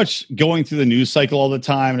 There's too much going through the news cycle all the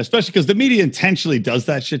time, and especially because the media intentionally does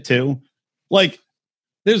that shit too. Like,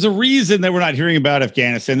 there's a reason that we're not hearing about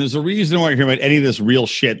Afghanistan. There's a reason we're not hearing about any of this real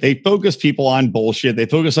shit. They focus people on bullshit. They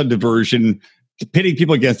focus on diversion, pitting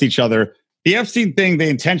people against each other. The Epstein thing, they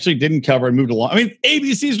intentionally didn't cover and moved along. I mean,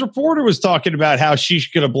 ABC's reporter was talking about how she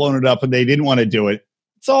could have blown it up and they didn't want to do it.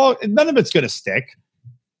 None of it's going to stick.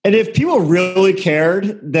 And if people really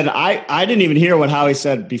cared, then I didn't even hear what Howie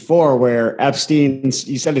said before, where Epstein,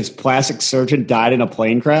 you said his plastic surgeon died in a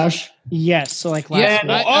plane crash. Yes, so like last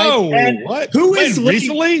week. What? Who is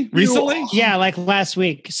recently? Yeah, like last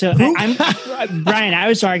week. So I'm Brian. I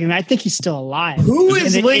was arguing. I think he's still alive. Who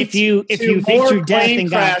is linked? If you think through death and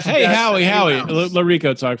God. Hey, Howie,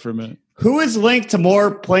 Larico, talk for a minute. Who is linked to more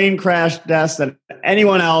plane crash deaths than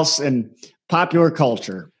anyone else in popular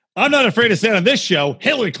culture? I'm not afraid to say on this show,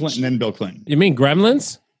 Hillary Clinton and Bill Clinton. You mean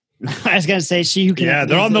Gremlins? I was going to say she who can. Yeah,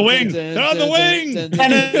 they're on the wing. They're on the wing.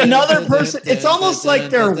 And another person, it's almost like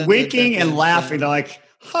they're winking and laughing. They're like,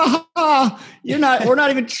 ha ha, we're not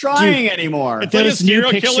even trying anymore. It's like a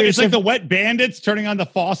serial killer. It's like the wet bandits turning on the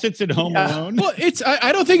faucets at Home Alone. Well,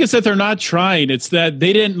 I don't think it's that they're not trying. It's that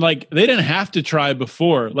they didn't have to try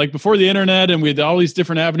before. Like before the internet and we had all these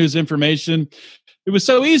different avenues of information. It was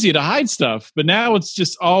so easy to hide stuff, but now it's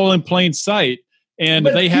just all in plain sight. And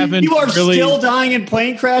they haven't. You are still dying in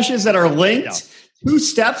plane crashes that are linked 2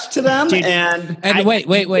 steps to them. Dude, and wait,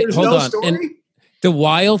 hold on. Story? And the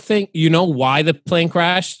wild thing, you know why the plane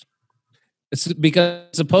crashed? It's because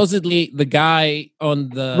supposedly the guy on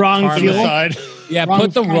the wrong fuel side,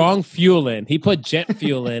 put the wrong fuel in. He put jet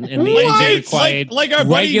fuel in, and the engine required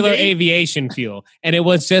regular aviation fuel, and it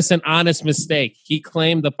was just an honest mistake. He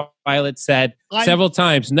claimed the pilot said several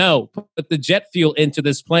times, "No, put the jet fuel into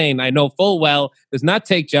this plane. I know full well does not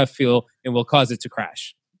take jet fuel and will cause it to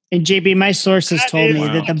crash." And JB, my sources told me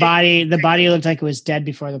that the body looked like it was dead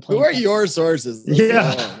before the plane. Who are your sources?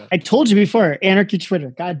 I told you before. Anarchy Twitter.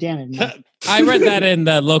 God damn it. Man. I read that in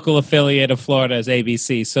the local affiliate of Florida's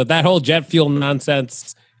ABC. So that whole jet fuel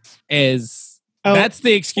nonsense is that's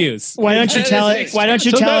the excuse. Why don't you tell it? Why don't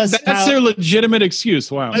you tell us? That's their legitimate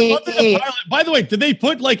excuse. Wow. I love that the pilot, by the way, did they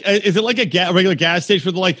put like is it like a regular gas station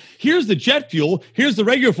where they're like, here's the jet fuel, here's the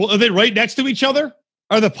regular fuel? Are they right next to each other?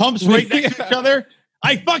 Are the pumps right next to each other?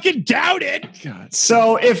 I fucking doubt it. God.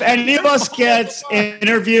 So if any of us gets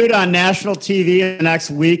interviewed on national TV next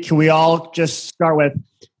week, can we all just start with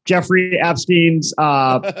Jeffrey Epstein's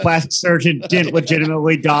plastic surgeon didn't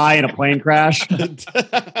legitimately die in a plane crash? It's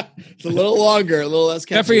a little longer, a little less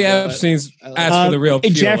catchy. Jeffrey Epstein's asked for the real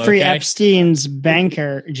fuel, Jeffrey Epstein's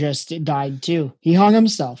banker just died too. He hung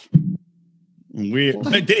himself. Weird.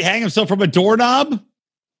 Did he hang himself from a doorknob?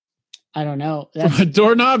 I don't know. From a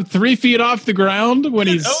doorknob 3 feet off the ground when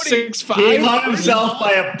he's 6'5"? He hung himself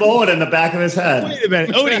by a bullet in the back of his head. Wait a minute.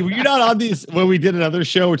 Odie, were you not on these when we did another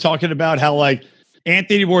show? We're talking about how like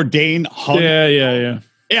Anthony Bourdain hung. Yeah.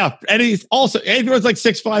 Yeah. And he's also, Anthony's like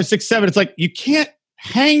 6'5", 6'7". It's like, you can't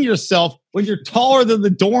hang yourself when you're taller than the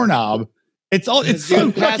doorknob. It's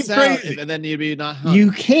so fucking crazy. And then you'd be not hung.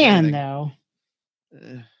 You can though.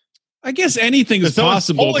 I guess anything is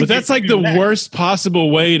possible, but that's like the worst possible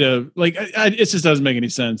way to like. It just doesn't make any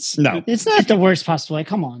sense. No, it's not the worst possible way.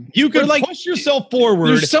 Come on, you could like push yourself forward.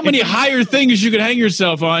 There's so many higher things you could hang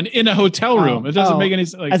yourself on in a hotel room. It doesn't make any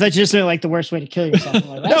sense. Like, I thought you just meant like the worst way to kill yourself.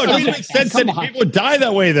 Like, no, it doesn't make sense that people would die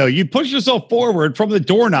that way though. You push yourself forward from the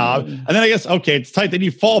doorknob, and then I guess it's tight. Then you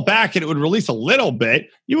fall back, and it would release a little bit.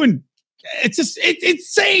 You wouldn't. It's just it's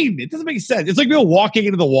insane. It doesn't make sense. It's like people walking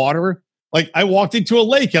into the water. Like I walked into a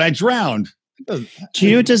lake and I drowned. Do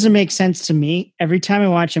you know what doesn't make sense to me? Every time I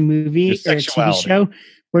watch a movie or a TV show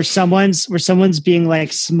where someone's being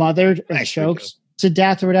like smothered or choked to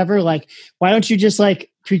death or whatever, like why don't you just like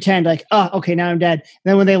pretend like, oh, okay, now I'm dead. And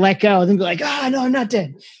then when they let go, then be like, no, I'm not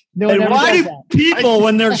dead. No, and why do people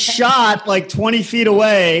when they're shot like 20 feet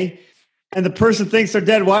away and the person thinks they're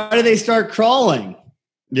dead, why do they start crawling?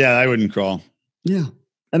 Yeah, I wouldn't crawl. Yeah.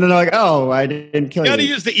 And then they're like, "Oh, I didn't kill you." You got to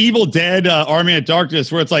use the Evil Dead Army of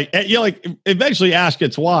Darkness, where it's like, like eventually Ash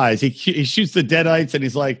gets wise. He shoots the Deadites, and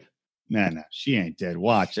he's like, "No, she ain't dead.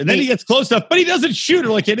 Watch." And then he gets close enough, but he doesn't shoot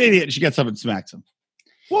her like an idiot. And she gets up and smacks him.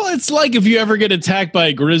 Well, it's like if you ever get attacked by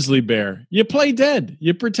a grizzly bear, you play dead.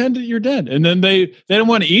 You pretend that you're dead, and then they don't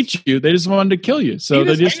want to eat you. They just wanted to kill you. So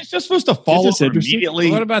they're just supposed to follow immediately.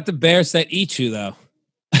 What about the bears that eat you, though?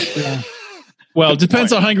 Yeah. Well, it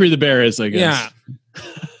depends how hungry the bear is, I guess. Yeah.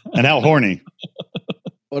 And how horny.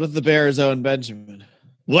 What if the Bears own Benjamin?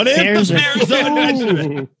 What if the Bears own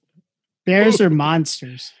Benjamin? Bears are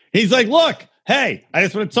monsters. He's like, look, hey, I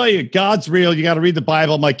just want to tell you, God's real. You got to read the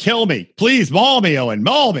Bible. I'm like, kill me. Please, maul me, Owen.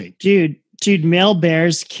 Maul me. Dude, male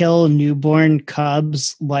bears kill newborn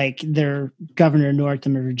cubs like they're Governor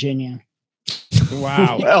Northam of Virginia.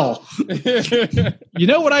 Wow. Well, you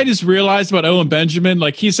know what I just realized about Owen Benjamin?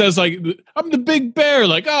 Like he says, like, I'm the big bear.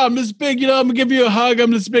 Like, oh, I'm this big, I'm gonna give you a hug.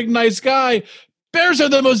 I'm this big, nice guy. Bears are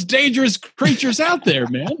the most dangerous creatures out there,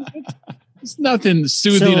 man. There's nothing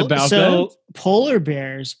soothing about that. Polar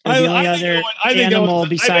bears are the only other animal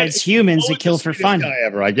besides humans that kill for fun.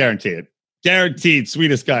 Ever, I guarantee it. Guaranteed,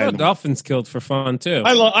 sweetest guy. Dolphins killed for fun too.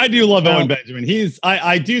 I do love Owen Benjamin.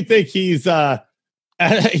 I do think he's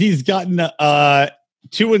gotten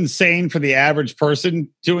too insane for the average person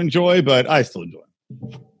to enjoy, but I still enjoy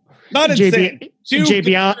him. Not insane.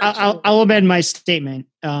 JB, I'll amend my statement.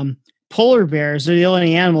 Polar bears are the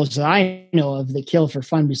only animals that I know of that kill for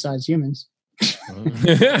fun besides humans.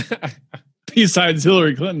 Besides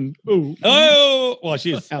Hillary Clinton. Ooh. Oh, well,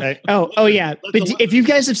 she's. Oh, yeah. But if you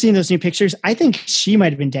guys have seen those new pictures, I think she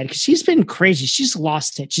might have been dead because she's been crazy. She's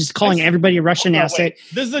lost it. She's calling everybody a Russian asset.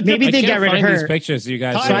 Maybe they got rid of her. These pictures, you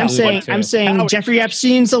guys. So I'm saying Jeffrey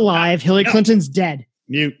Epstein's alive. Hillary Clinton's dead.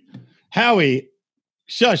 Mute. Howie,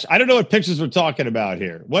 shush. I don't know what pictures we're talking about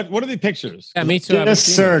here. What are the pictures? Yeah, me too.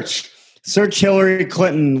 Just search Hillary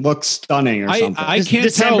Clinton looks stunning or something. I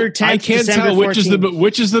can't tell which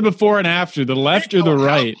is the before and after, the left or the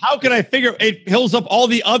right. How can I figure it fills up all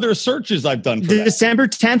the other searches I've done for December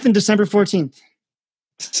 10th and December 14th.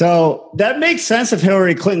 So that makes sense if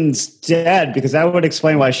Hillary Clinton's dead, because that would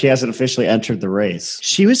explain why she hasn't officially entered the race.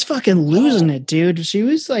 She was fucking losing it, dude. She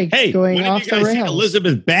was like going off the rails.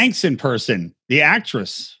 Elizabeth Banks in person, the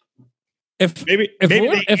actress. Maybe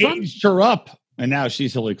they aged her up, and now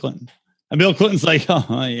she's Hillary Clinton. And Bill Clinton's like,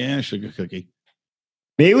 oh, yeah, sugar cookie.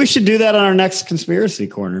 Maybe we should do that on our next conspiracy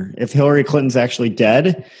corner. If Hillary Clinton's actually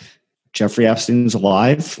dead, Jeffrey Epstein's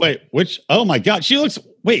alive. Wait, which? Oh, my God. She looks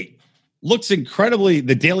wait, looks incredibly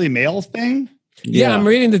the Daily Mail thing. Yeah, I'm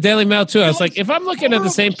reading the Daily Mail too. I was like, if I'm looking at the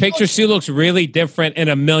same picture, she looks really different and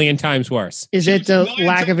a million times worse. Is it the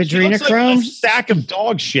lack of adrenochrome? Like a sack of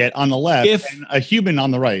dog shit on the left and a human on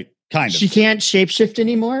the right, kind of. She can't shapeshift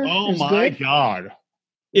anymore? Oh my God.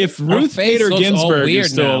 If Ruth Bader Ginsburg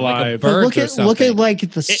is still alive, like look at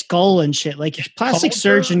like the skull and shit. Like plastic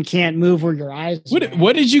surgeon can't move where your eyes.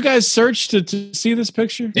 What did you guys search to see this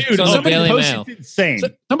picture? Dude,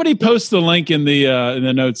 somebody post the link in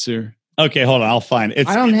the notes here. Okay, hold on. I'll find it.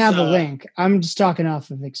 I don't have a link. I'm just talking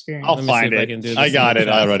off of experience. I'll find it. I got it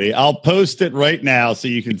already. I'll post it right now so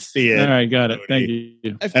you can see it. All right, got it. Thank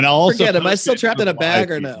you. And I'll also forget. Am I still trapped in a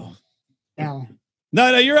bag or no?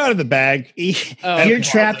 No, you're out of the bag. You're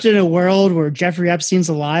trapped in a world where Jeffrey Epstein's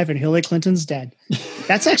alive and Hillary Clinton's dead.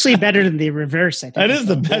 That's actually better than the reverse. I think that is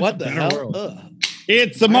the best. What the hell?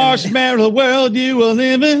 It's the marshmallow world you will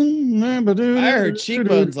live in. I heard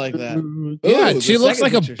cheekbones like that. Yeah, she looks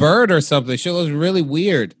like a bird or something. She looks really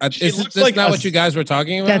weird. Is this like not what you guys were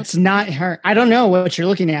talking about? That's not her. I don't know what you're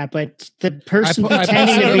looking at, but the person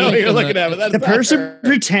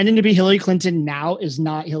pretending to be Hillary Clinton now is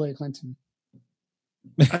not Hillary Clinton.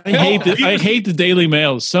 I hate the Daily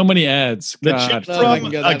Mail. So many ads. The chick from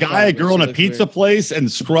a guy, a girl in a pizza place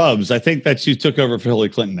and Scrubs. I think that she took over for Hillary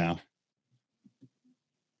Clinton now.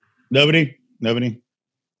 Nobody. No,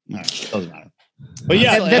 doesn't matter. But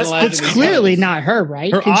yeah, that's clearly not her,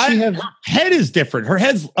 right? Her head is different. Her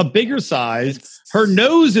head's a bigger size. Her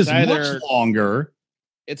nose is much longer.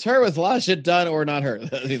 It's her with a lot of shit done or not her.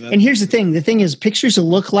 And here's the thing. The thing is, pictures that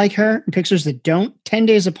look like her and pictures that don't, 10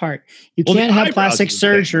 days apart. You can't have plastic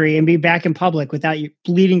surgery and be back in public without you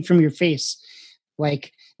bleeding from your face.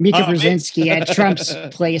 Like Mika Brzezinski at Trump's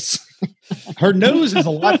place. Her nose is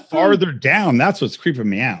a lot farther down. That's what's creeping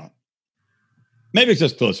me out. Maybe it's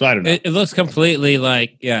just close. I don't know. It looks completely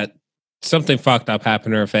like, something fucked up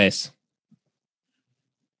happened to her face.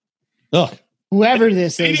 Ugh. Whoever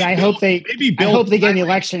this is, I hope they get the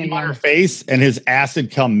election on her face and his acid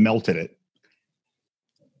cum melted it.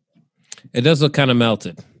 It does look kind of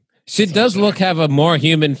melted. She does have a more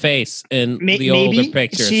human face in the older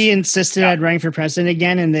pictures. She insisted on running for president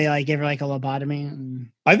again, and they gave her like a lobotomy.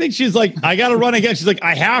 I think she's like, I got to run again. She's like,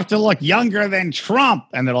 I have to look younger than Trump.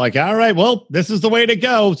 And they're like, all right, well, this is the way to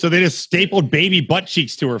go. So they just stapled baby butt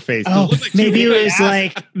cheeks to her face. Oh, maybe it was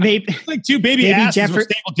like two baby asses were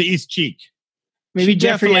stapled to each cheek. Maybe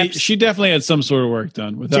she definitely had some sort of work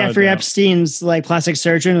done. Jeffrey Epstein's like plastic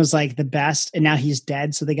surgeon was like the best, and now he's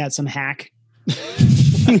dead. So they got some hack.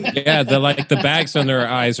 Yeah, the bags under her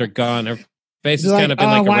eyes are gone. Her face has kind of been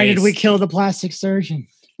like why did we kill the plastic surgeon?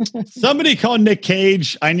 Somebody call Nick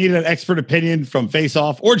Cage. I need an expert opinion from Face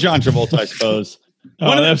Off or John Travolta, I suppose.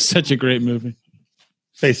 That was such a great movie.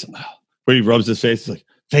 Face where he rubs his face. He's like,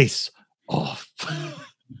 Face Off.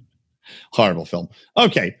 Horrible film.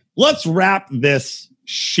 Okay, let's wrap this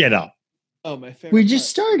shit up. Oh, my favorite. We just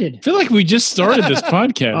started. I feel like we just started this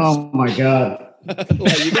podcast. Oh my God.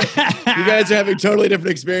 Well, you guys are having totally different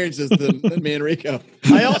experiences than me and Rico.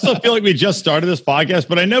 I also feel like we just started this podcast,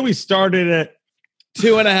 but I know we started it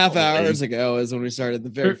 2.5 hours ago is when we started the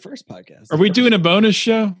very first podcast. Are we doing a bonus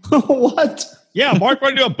show? What? Yeah, Mark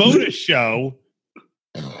wanted to do a bonus show.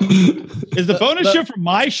 Is the bonus show from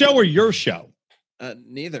my show or your show?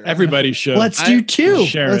 Neither. Everybody's show. Let's do two.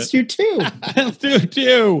 Let's do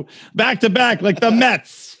two. Back to back, like the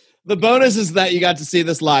Mets. The bonus is that you got to see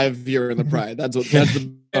this live here in the Pride. That's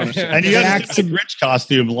the bonus. And you got to see the Grinch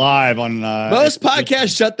costume live on. Most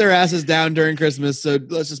podcasts shut their asses down during Christmas, so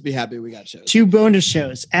let's just be happy we got shows. 2 bonus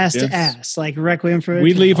shows, ass to ass, like Requiem for.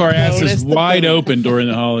 We leave our asses wide open during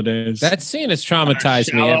the holidays. That scene has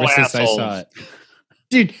traumatized me ever since I saw it.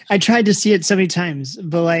 Dude, I tried to see it so many times,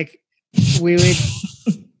 but like we would.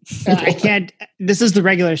 I can't. This is the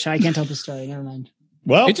regular show. I can't tell the story. Never mind.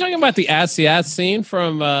 Well, you're talking about the assy ass scene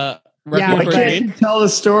from I can't tell the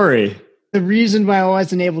story. The reason why I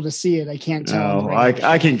wasn't able to see it, I can't tell.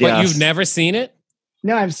 I can guess. But you've never seen it?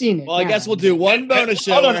 No, I've seen it. Well, I guess we'll do one bonus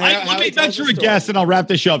show. Hold on, let me venture a guess, and I'll wrap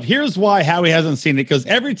this show up. Here's why Howie hasn't seen it, because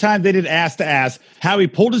every time they did ass to ass, Howie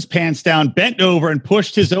pulled his pants down, bent over, and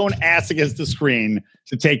pushed his own ass against the screen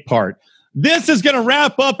to take part. This is going to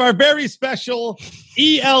wrap up our very special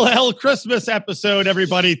ELL Christmas episode,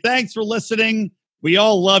 everybody. Thanks for listening. We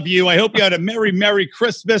all love you. I hope you had a Merry, Merry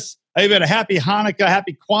Christmas. I hope you had a Happy Hanukkah,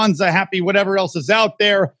 Happy Kwanzaa, Happy whatever else is out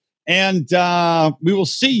there. And we will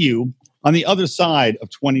see you on the other side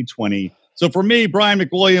of 2020. So for me, Brian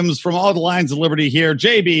McWilliams, from all the Lions of Liberty here,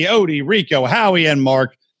 JB, Odie, Rico, Howie, and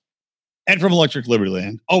Mark, and from Electric Liberty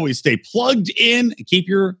Land, always stay plugged in and keep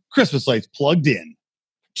your Christmas lights plugged in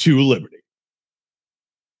to Liberty.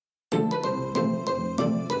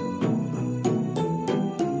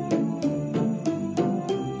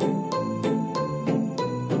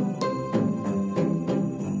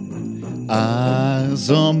 I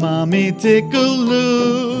saw Mommy tickle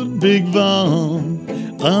Ludwig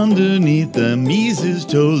von underneath the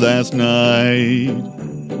mistletoe last night.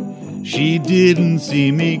 She didn't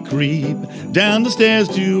see me creep down the stairs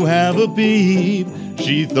to have a peep.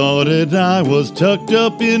 She thought that I was tucked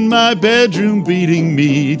up in my bedroom beating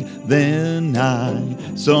meat. Then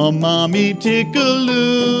I saw Mommy tickle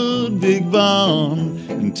Ludwig von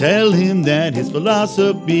and tell him that his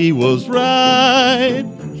philosophy was right.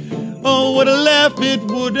 Oh, what a laugh it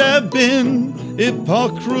would have been if Paul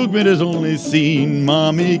Krugman has only seen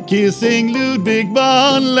Mommy kissing Ludwig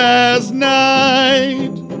von last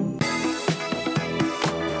night.